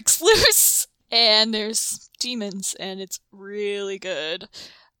breaks loose, and there's demons, and it's really good.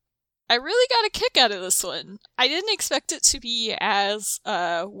 I really got a kick out of this one. I didn't expect it to be as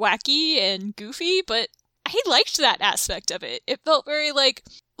wacky and goofy, but I liked that aspect of it. It felt very like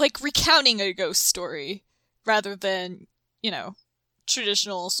recounting a ghost story rather than,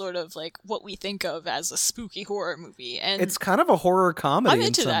 traditional sort of like what we think of as a spooky horror movie. And it's kind of a horror comedy I'm in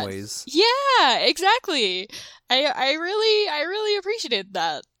into some that. ways. Yeah, exactly. I really appreciated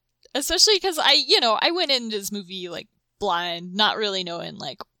that. Especially because I went into this movie like blind, not really knowing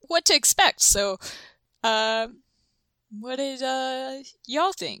like what to expect. So, what did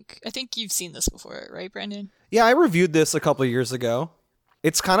y'all think? I think you've seen this before, right, Brandon? Yeah, I reviewed this a couple of years ago.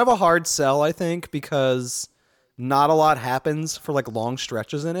 It's kind of a hard sell, I think, because not a lot happens for like long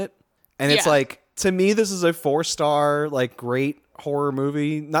stretches in it. And it's like, to me, this is a 4-star, like, great horror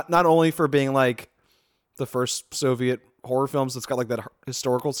movie. Not only for being like the first Soviet horror films that's got like that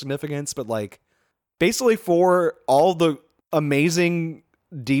historical significance, but like basically for all the amazing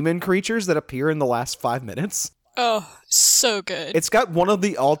demon creatures that appear in the last 5 minutes. Oh, so good. It's got one of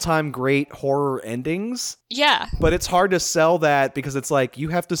the all-time great horror endings. Yeah. But it's hard to sell that because it's like you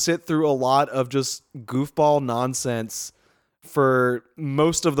have to sit through a lot of just goofball nonsense for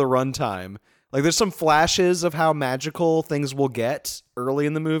most of the runtime. Like, there's some flashes of how magical things will get early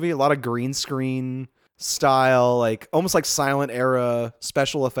in the movie. A lot of green screen style, like almost like silent era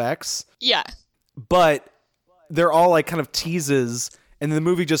special effects. Yeah. But they're all like kind of teases, and the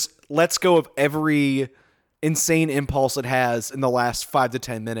movie just lets go of every insane impulse it has in the last 5 to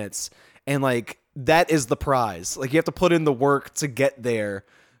 10 minutes. And like, that is the prize. Like, you have to put in the work to get there.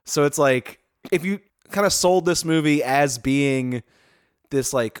 So it's like, if you kind of sold this movie as being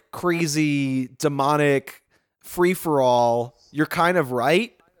this like crazy demonic free-for-all, you're kind of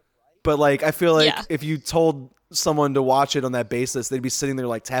right. But like, I feel like if you told someone to watch it on that basis, they'd be sitting there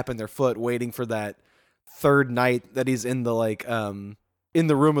like tapping their foot waiting for that third night that he's in the like in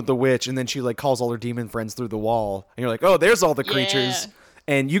the room with the witch, and then she like calls all her demon friends through the wall, and you're like, oh, there's all the creatures.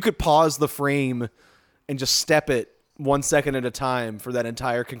 And you could pause the frame and just step it 1 second at a time for that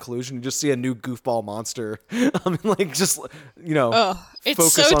entire conclusion. You just see a new goofball monster. Like, just, it's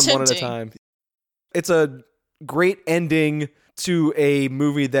focus so on tempting. one at a time. It's a great ending to a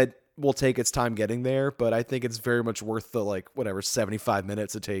movie that will take its time getting there, but I think it's very much worth the like whatever 75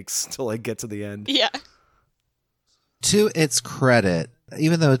 minutes it takes to like get to the end. Yeah. To its credit,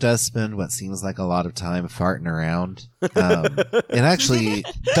 even though it does spend what seems like a lot of time farting around, it actually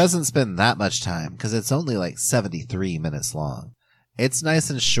doesn't spend that much time because it's only like 73 minutes long. It's nice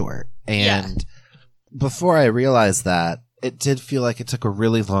and short. And before I realized that, it did feel like it took a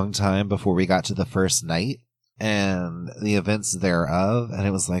really long time before we got to the first night and the events thereof. And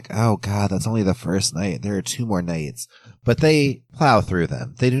it was like, oh God, that's only the first night. There are 2 more nights. But they plow through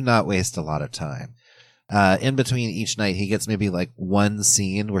them. They do not waste a lot of time. In between each night, he gets maybe like one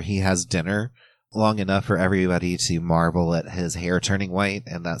scene where he has dinner long enough for everybody to marvel at his hair turning white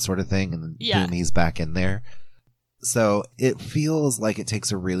and that sort of thing. And boom, he's back in there. So it feels like it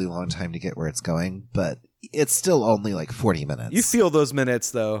takes a really long time to get where it's going, but it's still only like 40 minutes. You feel those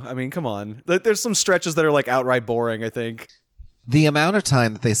minutes, though. I mean, come on. There's some stretches that are like outright boring, I think. The amount of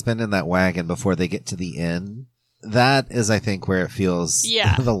time that they spend in that wagon before they get to the inn, that is, I think, where it feels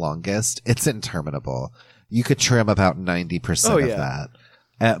the longest. It's interminable. You could trim about 90% of that.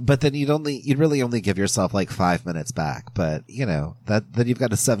 But then you'd really only give yourself like 5 minutes back. But, you know, then you've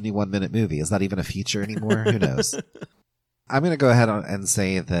got a 71-minute movie. Is that even a feature anymore? Who knows? I'm going to go ahead and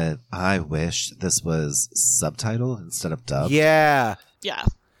say that I wish this was subtitled instead of dubbed. Yeah. Yeah.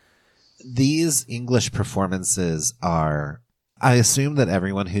 These English performances are, I assume that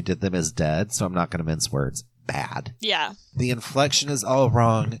everyone who did them is dead, so I'm not going to mince words. Bad. Yeah. The inflection is all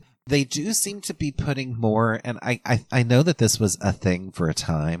wrong. They do seem to be putting more, and I know that this was a thing for a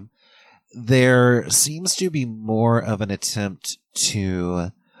time. There seems to be more of an attempt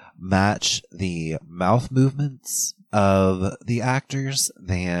to match the mouth movements of the actors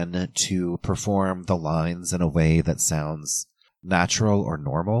than to perform the lines in a way that sounds natural or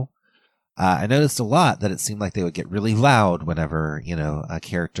normal. I noticed a lot that it seemed like they would get really loud whenever, you know, a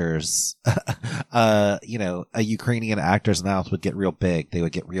character's, you know, a Ukrainian actor's mouth would get real big. They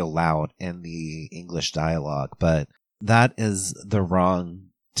would get real loud in the English dialogue, but that is the wrong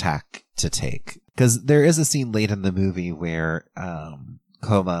tack to take. Because there is a scene late in the movie where,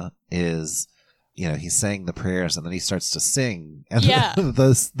 Koma is, you know, he's saying the prayers and then he starts to sing. And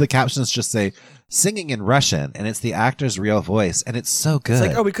the captions just say, singing in Russian, and it's the actor's real voice, and it's so good. It's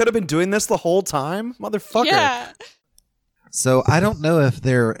like, oh, we could have been doing this the whole time? Motherfucker. Yeah. So I don't know if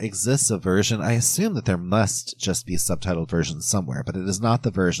there exists a version. I assume that there must just be a subtitled version somewhere, but it is not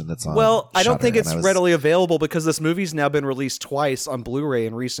the version that's on Well, I don't Shudder, think it's readily available because this movie's now been released twice on Blu-ray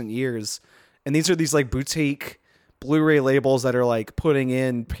in recent years. And these are these like boutique Blu-ray labels that are like putting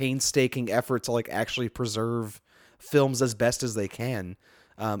in painstaking effort to like actually preserve films as best as they can.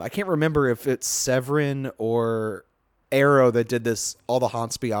 I can't remember if it's Severin or Arrow that did this, all the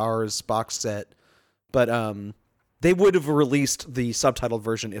Hansby Hours box set, but they would have released the subtitled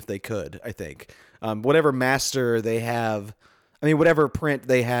version if they could, I think. Whatever master they have, I mean, whatever print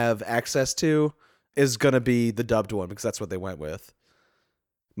they have access to is going to be the dubbed one because that's what they went with.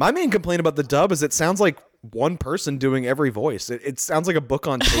 My main complaint about the dub is it sounds like one person doing every voice. It sounds like a book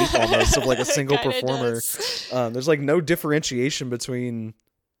on tape almost of like a single performer. There's like no differentiation between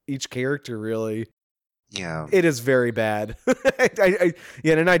each character, really. Yeah. It is very bad.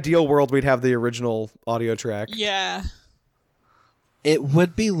 In an ideal world, we'd have the original audio track. Yeah. It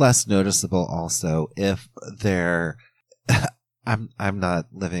would be less noticeable also if there... I'm not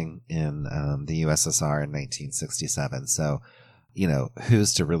living in the USSR in 1967, so, you know,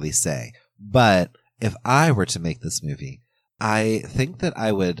 who's to really say? But if I were to make this movie, I think that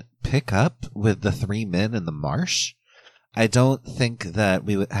I would pick up with the 3 men in the marsh. I don't think that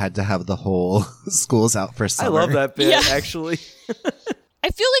we had to have the whole schools out for summer. I love that bit, actually. I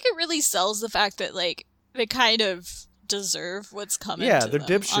feel like it really sells the fact that, like, they kind of deserve what's coming to they're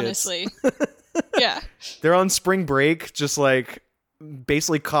them, dipshits. honestly. Yeah. They're on spring break, just, like,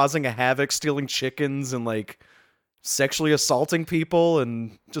 basically causing a havoc, stealing chickens, and, like, sexually assaulting people,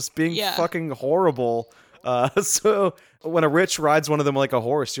 and just being fucking horrible. So when a rich rides one of them like a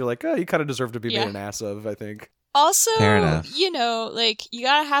horse, you're like, oh, you kind of deserve to be made an ass of, I think. Also, Fair enough. you know, like, you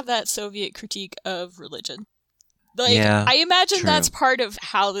gotta have that Soviet critique of religion. Like, I imagine that's part of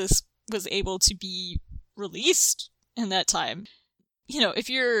how this was able to be released in that time. You know, if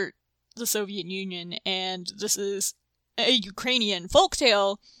you're the Soviet Union and this is a Ukrainian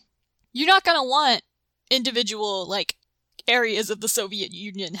folktale, you're not gonna want individual, like, areas of the Soviet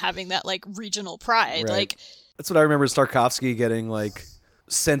Union having that, like, regional pride. Right. Like, that's what I remember Tarkovsky getting, like,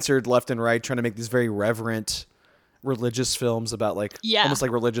 censored left and right, trying to make these very reverent religious films about, like, almost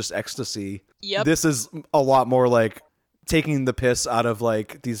like religious ecstasy. Yep. This is a lot more like taking the piss out of,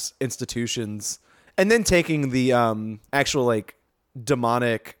 like, these institutions And then taking the actual like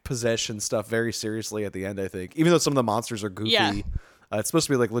demonic possession stuff very seriously at the end, I think. Even though some of the monsters are goofy, Yeah. it's supposed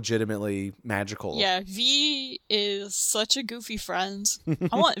to be like legitimately magical. Yeah, V is such a goofy friend.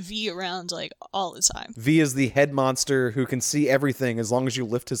 I want V around like all the time. V is the head monster who can see everything as long as you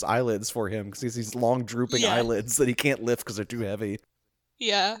lift his eyelids for him, because he has these long drooping Yeah. eyelids that he can't lift because they're too heavy.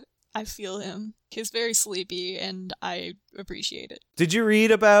 Yeah, I feel him. He's very sleepy, and I appreciate it. Did you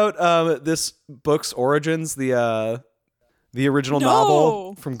read about this book's origins, the original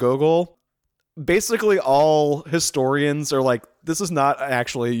novel from Gogol? Basically, all historians are like, this is not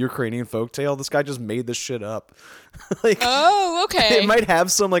actually a Ukrainian folktale. This guy just made this shit up. Like, Oh, okay. it might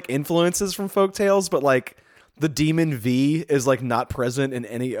have some like influences from folktales, but like the demon V is like not present in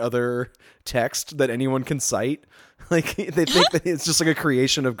any other text that anyone can cite. Like they think that it's just like a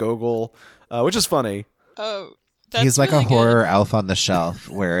creation of Gogol, which is funny. Oh, that's He's like really a horror good. elf on the shelf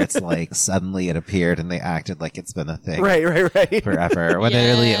where it's like suddenly it appeared and they acted like it's been a thing Right. forever. When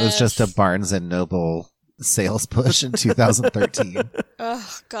really it was just a Yes. Barnes and Noble sales push in 2013.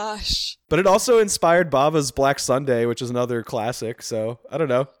 Oh gosh. But it also inspired Bava's Black Sunday, which is another classic. So I don't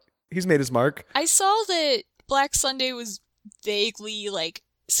know. He's made his mark. I saw that Black Sunday was vaguely like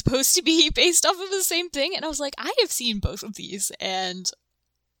supposed to be based off of the same thing, and I was like, I have seen both of these, and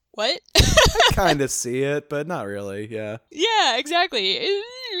what? Kind of see it, but not really. Yeah. Yeah, exactly.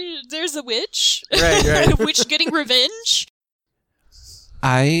 There's a witch. Right. A witch getting revenge.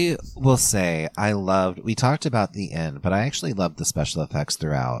 I will say we talked about the end, but I actually loved the special effects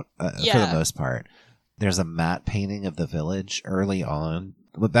throughout for Yeah. the most part. There's a matte painting of the village early on,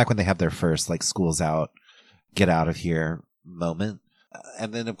 back when they have their first like schools out, get out of here moment.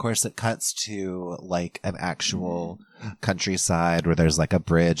 And then of course it cuts to like an actual countryside where there's like a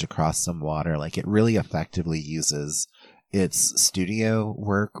bridge across some water. Like it really effectively uses its studio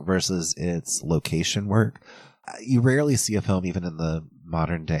work versus its location work. You rarely see a film even in the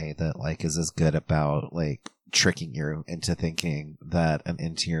modern day that like is as good about like tricking you into thinking that an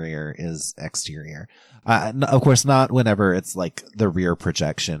interior is exterior. Of course, not whenever it's like the rear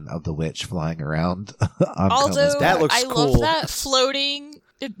projection of the witch flying around on Coma's Although back. That looks I cool. love that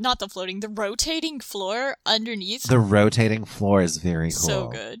the rotating floor underneath. The rotating floor is very cool. So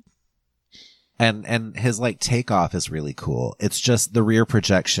good. And his like takeoff is really cool. It's just the rear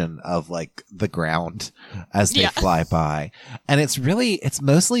projection of like the ground as they Yeah. fly by. And it's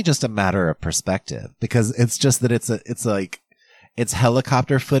mostly just a matter of perspective, because it's just that it's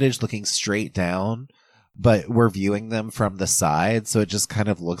helicopter footage looking straight down, but we're viewing them from the side. So it just kind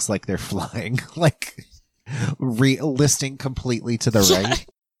of looks like they're flying, like listing completely to the right.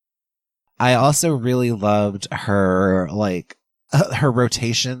 I also really loved her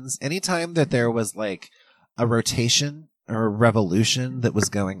rotations. Anytime that there was like a rotation or a revolution that was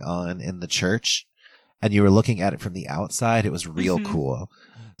going on in the church and you were looking at it from the outside, it was real Mhm. cool.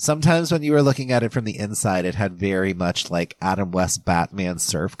 Sometimes when you were looking at it from the inside, it had very much like Adam West Batman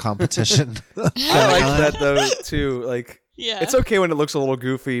surf competition. I like that though too. Like, Yeah. it's okay when it looks a little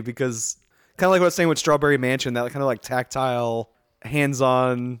goofy, because kind of like what I was saying with Strawberry Mansion, that kind of like tactile,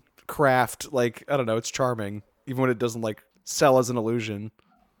 hands-on craft. Like, I don't know, it's charming even when it doesn't like sell as an illusion.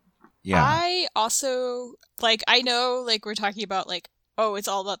 Yeah. I also I know we're talking about oh, it's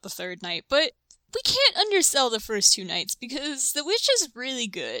all about the third night, but we can't undersell the first two nights because The Witch is really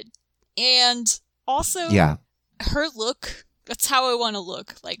good. And also Yeah. her look, that's how I want to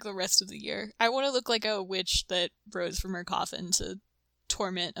look the rest of the year. I want to look like a witch that rose from her coffin to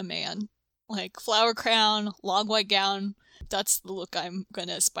torment a man. Flower crown, long white gown. That's the look I'm going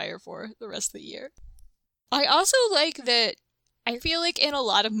to aspire for the rest of the year. I also like that I feel like in a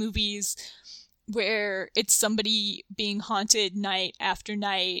lot of movies where it's somebody being haunted night after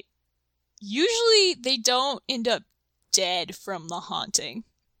night, usually they don't end up dead from the haunting.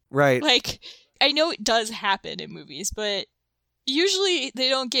 Right. I know it does happen in movies, but usually they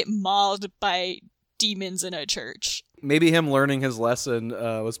don't get mauled by demons in a church. Maybe him learning his lesson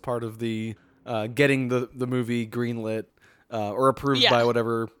was part of the getting the movie greenlit or approved Yeah. by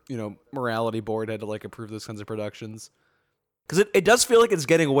whatever morality board had to approve those kinds of productions. Because it does feel like it's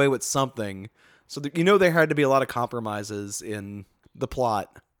getting away with something. So there had to be a lot of compromises in the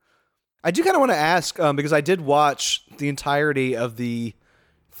plot. I do kind of want to ask because I did watch the entirety of the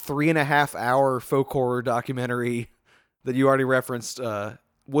 3.5-hour folk horror documentary that you already referenced,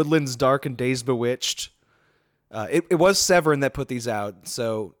 Woodlands Dark and Days Bewitched. It was Severin that put these out.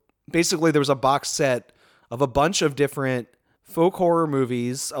 So basically there was a box set of a bunch of different folk horror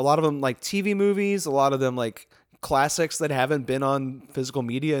movies, a lot of them TV movies, a lot of them classics that haven't been on physical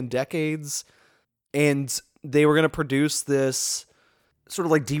media in decades. And they were going to produce this sort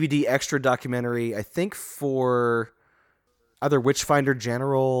of like DVD extra documentary, I think for either Witchfinder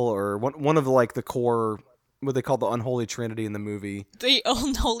General or one of the, like the core, what they call the Unholy Trinity in the movie. The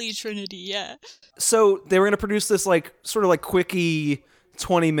Unholy Trinity, yeah. So they were going to produce this like sort of like quickie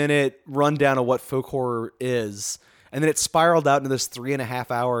 20-minute rundown of what folk horror is. And then it spiraled out into this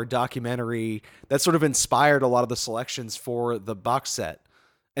 3.5-hour documentary that sort of inspired a lot of the selections for the box set.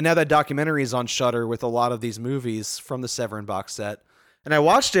 And now that documentary is on Shudder with a lot of these movies from the Severin box set. And I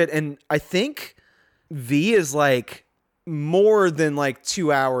watched it, and I think V is like more than like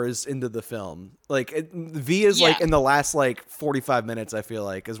 2 hours into the film. Like V is like in the last like 45 minutes, I feel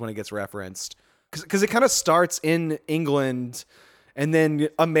like, is when it gets referenced. Because it kind of starts in England and then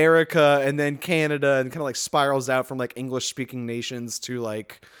America and then Canada and kind of like spirals out from like English speaking nations to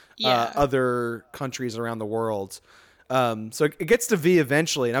like other countries around the world. So it gets to V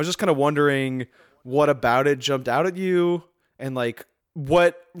eventually. And I was just kind of wondering what about it jumped out at you and like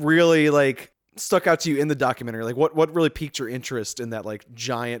what really like stuck out to you in the documentary. Like what really piqued your interest in that like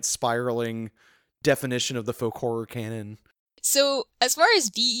giant spiraling definition of the folk horror canon? So as far as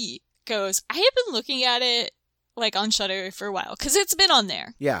V goes, I have been looking at it like on Shudder for a while because it's been on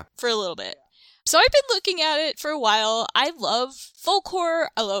there for a little bit. So I've been looking at it for a while. I love folk horror,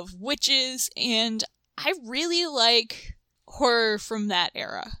 I love witches, and I really like horror from that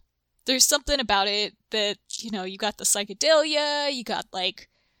era. There's something about it that, you know, you got the psychedelia, you got like,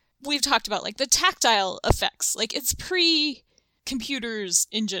 we've talked about like the tactile effects, like it's pre-computers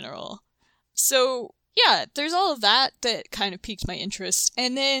in general. So yeah, there's all of that kind of piqued my interest.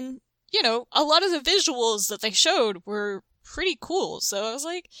 And then, you know, a lot of the visuals that they showed were pretty cool. So I was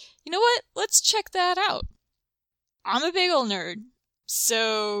like, you know what? Let's check that out. I'm a big old nerd.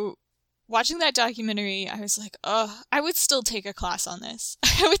 So watching that documentary, I was like, I would still take a class on this.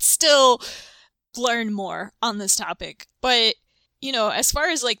 I would still learn more on this topic. But, you know, as far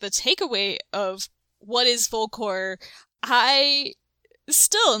as like the takeaway of what is folk horror, I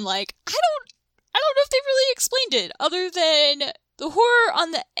still am like, I don't know if they really explained it other than the horror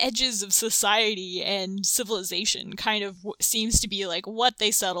on the edges of society and civilization kind of seems to be like what they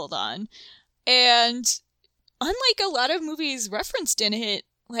settled on. And unlike a lot of movies referenced in it,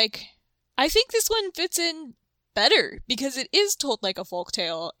 like, I think this one fits in better because it is told like a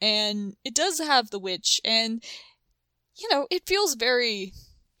folktale and it does have the witch and, you know, it feels very,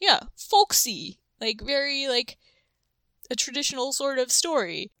 folksy, like very like a traditional sort of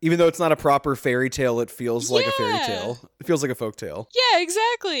story. Even though it's not a proper fairy tale, it feels like a fairy tale. It feels like a folk tale. Yeah,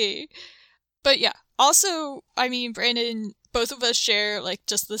 exactly. But yeah, also, I mean, Brandon, both of us share like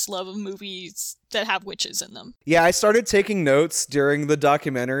just this love of movies that have witches in them. Yeah, I started taking notes during the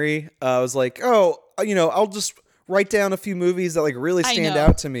documentary. I was like, I'll just write down a few movies that like really stand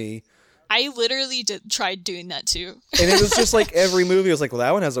out to me. I literally tried doing that too. And it was just like every movie was like, well,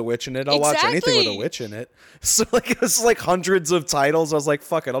 that one has a witch in it. I'll watch anything with a witch in it. So like it was like hundreds of titles. I was like,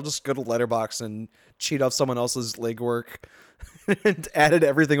 fuck it. I'll just go to Letterboxd and cheat off someone else's legwork and added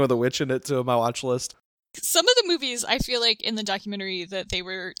everything with a witch in it to my watch list. Some of the movies I feel like in the documentary that they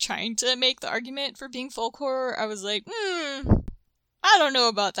were trying to make the argument for being folk horror, I was like, I don't know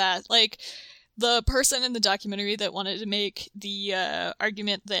about that. Like, the person in the documentary that wanted to make the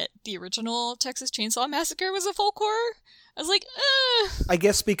argument that the original Texas Chainsaw Massacre was a folk horror, I was like, I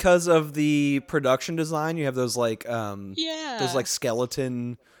guess because of the production design, you have those like those like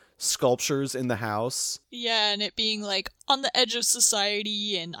skeleton sculptures in the house. Yeah, and it being like on the edge of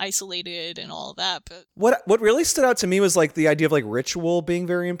society and isolated and all of that. But what really stood out to me was like the idea of like ritual being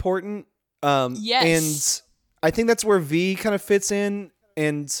very important. Yes. And I think that's where V kind of fits in.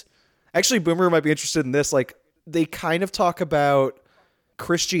 And actually, Boomer might be interested in this. Like, they kind of talk about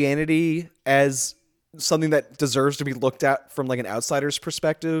Christianity as something that deserves to be looked at from like an outsider's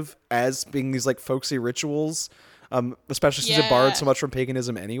perspective as being these like folksy rituals, especially since it borrowed so much from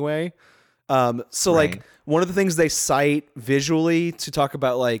paganism anyway. So like one of the things they cite visually to talk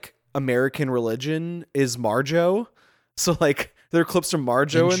about like American religion is Marjo. So like there are clips from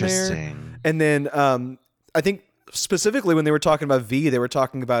Marjo in there. And then I think specifically when they were talking about V, they were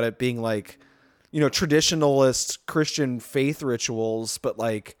talking about it being like, traditionalist Christian faith rituals, but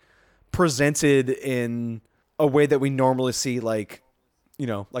like presented in a way that we normally see, like,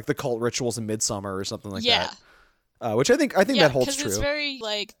 like the cult rituals in Midsummer or something like that. Which I think that holds true. Because it's very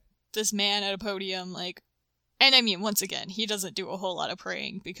like this man at a podium, like, and I mean, once again, he doesn't do a whole lot of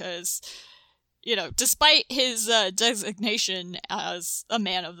praying because, despite his designation as a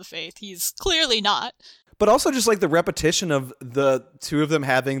man of the faith, he's clearly not. But also just like the repetition of the two of them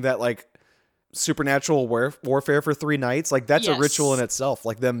having that like supernatural warfare for 3 nights, like that's a ritual in itself,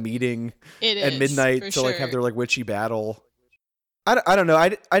 like them meeting at midnight to like have their like witchy battle. I don't know. I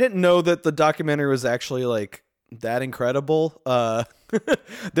didn't know that the documentary was actually like that incredible.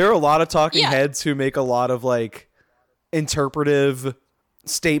 There are a lot of talking heads who make a lot of like interpretive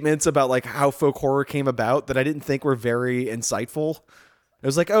statements about like how folk horror came about that I didn't think were very insightful. It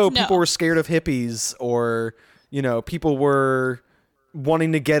was like, oh, people were scared of hippies, or, you know, people were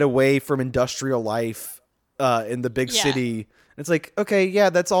wanting to get away from industrial life in the big city. It's like, okay, yeah,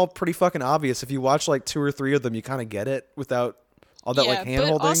 that's all pretty fucking obvious. If you watch like 2 or 3 of them, you kind of get it without all that like hand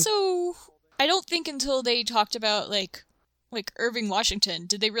holding. But also, I don't think until they talked about like Irving Washington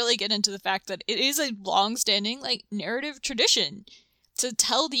did they really get into the fact that it is a long-standing like narrative tradition to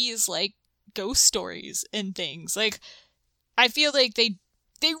tell these like ghost stories and things. Like, I feel like they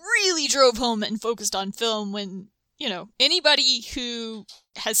really drove home and focused on film when, you know, anybody who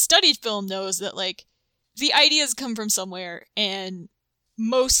has studied film knows that like the ideas come from somewhere, and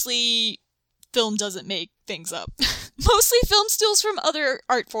mostly film doesn't make things up. Mostly film steals from other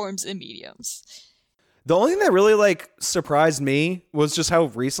art forms and mediums. The only thing that really like surprised me was just how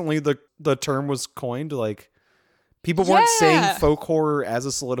recently the term was coined. Like, people weren't saying folk horror as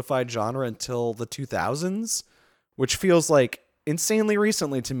a solidified genre until the 2000s, which feels like insanely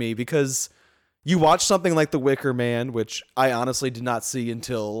recently to me, because you watch something like The Wicker Man, which I honestly did not see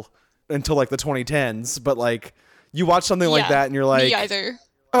until like the 2010s, but like you watch something like that and you're like, me either.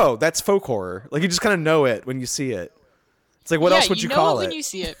 Oh, that's folk horror. Like, you just kind of know it when you see it. It's like, what else would you call it? When you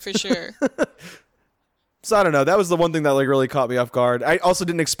see it, for sure. So I don't know. That was the one thing that like really caught me off guard. I also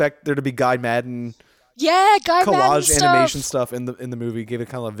didn't expect there to be Guy Madden. Yeah, Guy Madden collage animation stuff in the movie gave it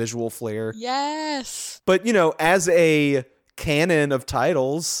kind of a visual flair. Yes. But, you know, as a canon of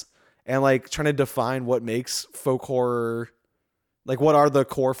titles and like trying to define what makes folk horror, like what are the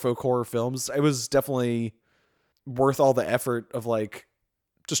core folk horror films, it was definitely worth all the effort of like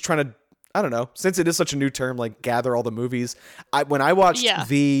just trying to, I don't know, since it is such a new term, like gather all the movies. When I watched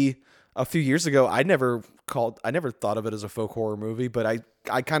V a few years ago, I never thought of it as a folk horror movie, but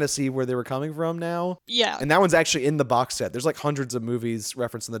I kind of see where they were coming from now. Yeah. And that one's actually in the box set. There's like hundreds of movies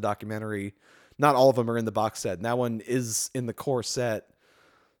referenced in the documentary. Not all of them are in the box set. And that one is in the core set.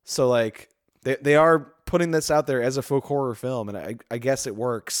 So like they are putting this out there as a folk horror film, and I guess it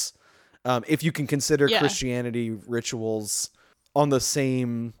works. If you can consider Christianity rituals on the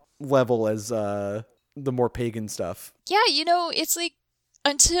same level as the more pagan stuff. Yeah, you know, it's like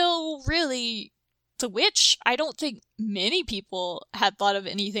until really The Witch, I don't think many people had thought of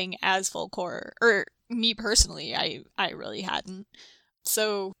anything as folk horror. Or me personally, I really hadn't.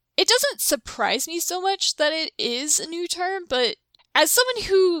 So it doesn't surprise me so much that it is a new term, but as someone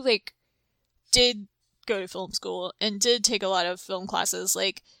who like did go to film school and did take a lot of film classes,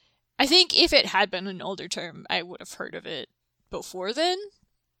 like I think if it had been an older term, I would have heard of it before then.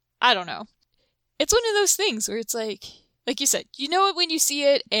 I don't know. It's one of those things where it's like you said, you know it when you see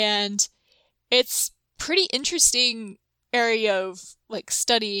it, and it's pretty interesting area of like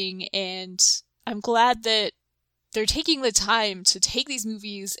studying, and I'm glad that they're taking the time to take these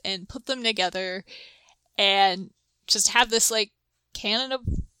movies and put them together and just have this like canon of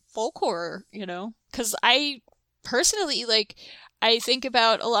folk horror, you know? Because I personally, like, I think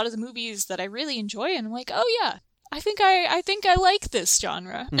about a lot of the movies that I really enjoy, and I'm like, oh yeah, I think I like this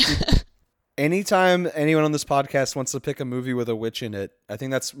genre. Anytime anyone on this podcast wants to pick a movie with a witch in it, I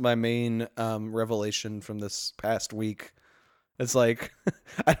think that's my main revelation from this past week. It's like,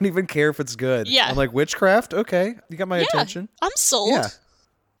 I don't even care if it's good. Yeah. I'm like, witchcraft? Okay, you got my attention. I'm sold. Yeah.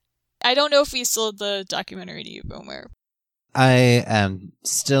 I don't know if we sold the documentary to you, Boomer. I am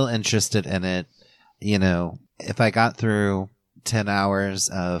still interested in it. You know, if I got through 10 hours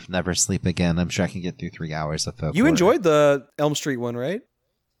of Never Sleep Again, I'm sure I can get through 3 hours of folk You horror. enjoyed the Elm Street one, right?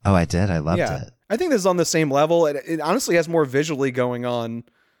 Oh, I did. I loved it. I think this is on the same level. It honestly has more visually going on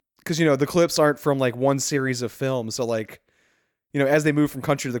because, you know, the clips aren't from like one series of films. So like, you know, as they move from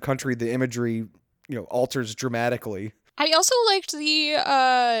country to country, the imagery, you know, alters dramatically. I also liked the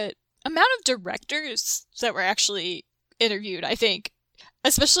amount of directors that were actually interviewed, I think.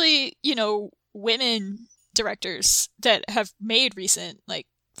 Especially, you know, women directors that have made recent, like,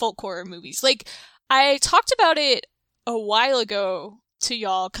 folk horror movies. Like, I talked about it a while ago to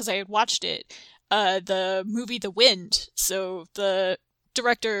y'all because I had watched it, the movie The Wind. So the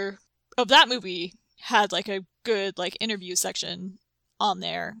director of that movie had like a good like interview section on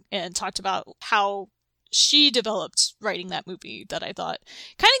there and talked about how she developed writing that movie, that I thought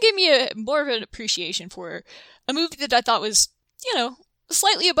kind of gave me a more of an appreciation for a movie that I thought was, you know,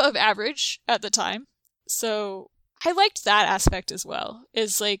 slightly above average at the time. So I liked that aspect as well,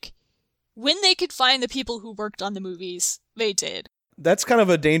 is like when they could find the people who worked on the movies, they did. That's kind of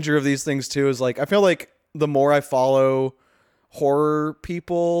a danger of these things too, is like, I feel like the more I follow horror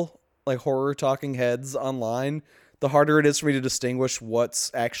people, like horror talking heads online, the harder it is for me to distinguish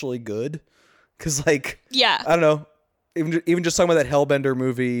what's actually good. Because, like, Yeah. I don't know, even just talking about that Hellbender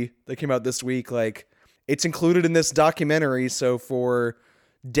movie that came out this week, like, it's included in this documentary, so for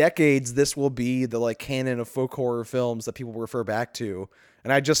decades this will be the like canon of folk horror films that people refer back to.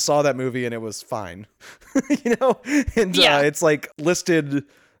 And I just saw that movie and it was fine. You know, and it's like listed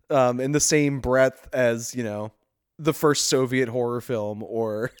in the same breath as, you know, the first Soviet horror film,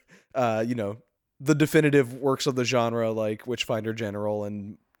 or you know, the definitive works of the genre like Witchfinder General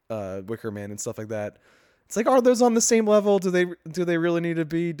and Wicker Man and stuff like that. It's like, are those on the same level? Do they really need to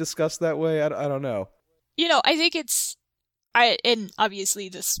be discussed that way? I don't know. You know, I think and obviously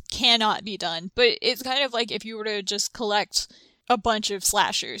this cannot be done, but it's kind of like if you were to just collect a bunch of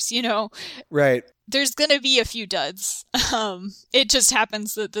slashers, you know? Right. There's gonna be a few duds. It just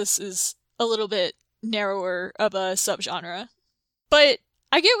happens that this is a little bit narrower of a subgenre. But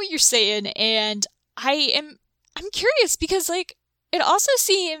I get what you're saying, and I'm curious because, like, it also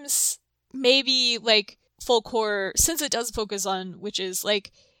seems maybe, like, folk horror, since it does focus on witches,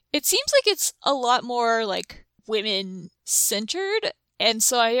 like, it seems like it's a lot more, like, women-centered, and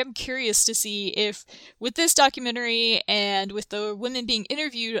so I am curious to see if, with this documentary and with the women being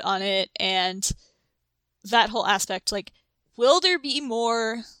interviewed on it and that whole aspect, like, will there be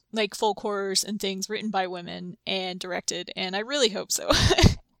more, like, folk horrors and things written by women and directed? And I really hope so.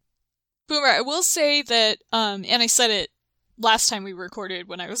 Boomer, I will say that, and I said it last time we recorded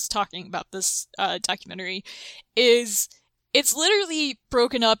when I was talking about this documentary, is it's literally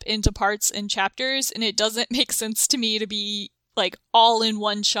broken up into parts and chapters, and it doesn't make sense to me to be, like, all in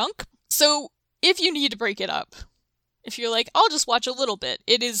one chunk. So, if you need to break it up, if you're like, I'll just watch a little bit,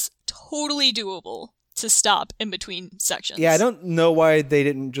 it is totally doable to stop in between sections. Yeah, I don't know why they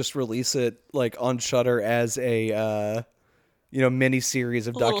didn't just release it, like, on Shudder as a, you know, mini series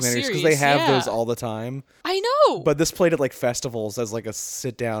of documentaries, because they have those all the time. I know! But this played at, like, festivals as, like, a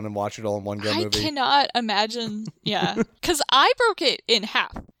sit down and watch it all in one go movie. I cannot imagine, because I broke it in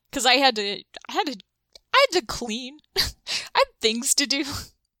half, because I had to clean. I had things to do.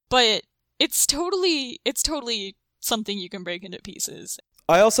 But it's totally something you can break into pieces.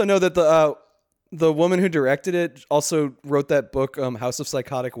 I also know that the woman who directed it also wrote that book, House of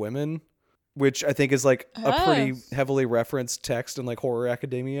Psychotic Women, which I think is like a pretty heavily referenced text in like horror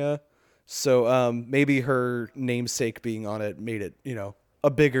academia. So maybe her namesake being on it made it, you know, a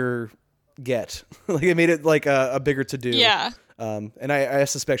bigger get. Like it made it like a bigger to do. Yeah. And I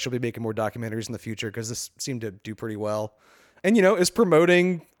suspect she'll be making more documentaries in the future because this seemed to do pretty well. And, you know, is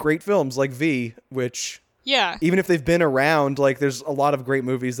promoting great films like V, which, even if they've been around, like there's a lot of great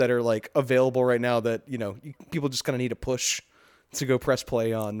movies that are like available right now that, you know, people just kind of need a push to go press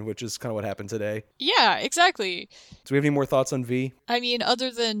play on, which is kind of what happened today. Yeah, exactly. Do we have any more thoughts on V? I mean, other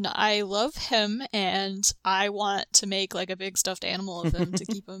than I love him and I want to make like a big stuffed animal of him to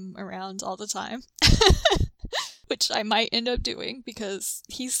keep him around all the time. Which I might end up doing because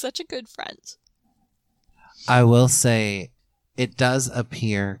he's such a good friend. I will say it does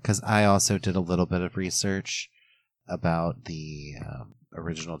appear, because I also did a little bit of research about the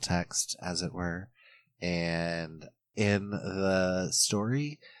original text, as it were, and in the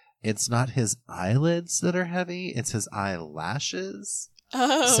story, it's not his eyelids that are heavy, it's his eyelashes.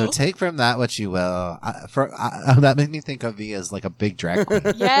 Oh. So take from that what you will. That made me think of V as like a big drag queen.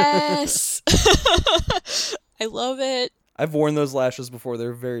 Yes! I love it. I've worn those lashes before.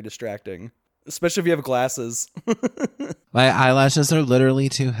 They're very distracting, especially if you have glasses. My eyelashes are literally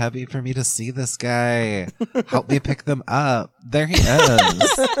too heavy for me to see this guy. Help me pick them up. There he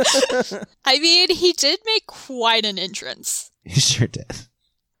is. I mean, he did make quite an entrance. He sure did.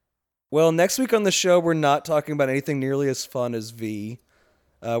 Well, next week on the show, we're not talking about anything nearly as fun as V.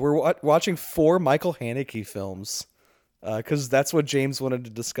 We're watching 4 Michael Haneke films, because that's what James wanted to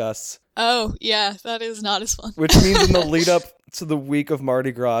discuss. Oh, yeah, that is not as fun. Which means in the lead up to the week of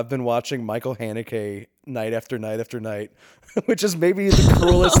Mardi Gras, I've been watching Michael Haneke night after night after night, which is maybe the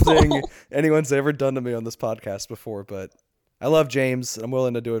cruelest thing anyone's ever done to me on this podcast before, but I love James. I'm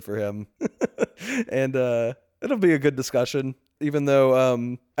willing to do it for him. And it'll be a good discussion, even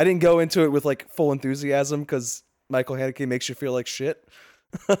though I didn't go into it with like full enthusiasm because Michael Haneke makes you feel like shit.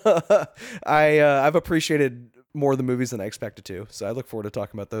 I've appreciated more of the movies than I expected to, so I look forward to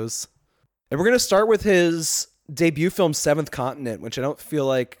talking about those. And we're going to start with his debut film, Seventh Continent, which I don't feel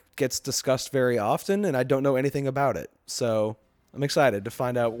like gets discussed very often, and I don't know anything about it. So I'm excited to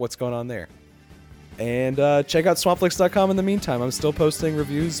find out what's going on there. And check out swampflix.com in the meantime. I'm still posting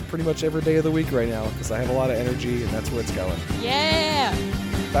reviews pretty much every day of the week right now because I have a lot of energy, and that's where it's going. Yeah!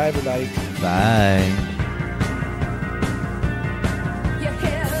 Bye, everybody. Bye.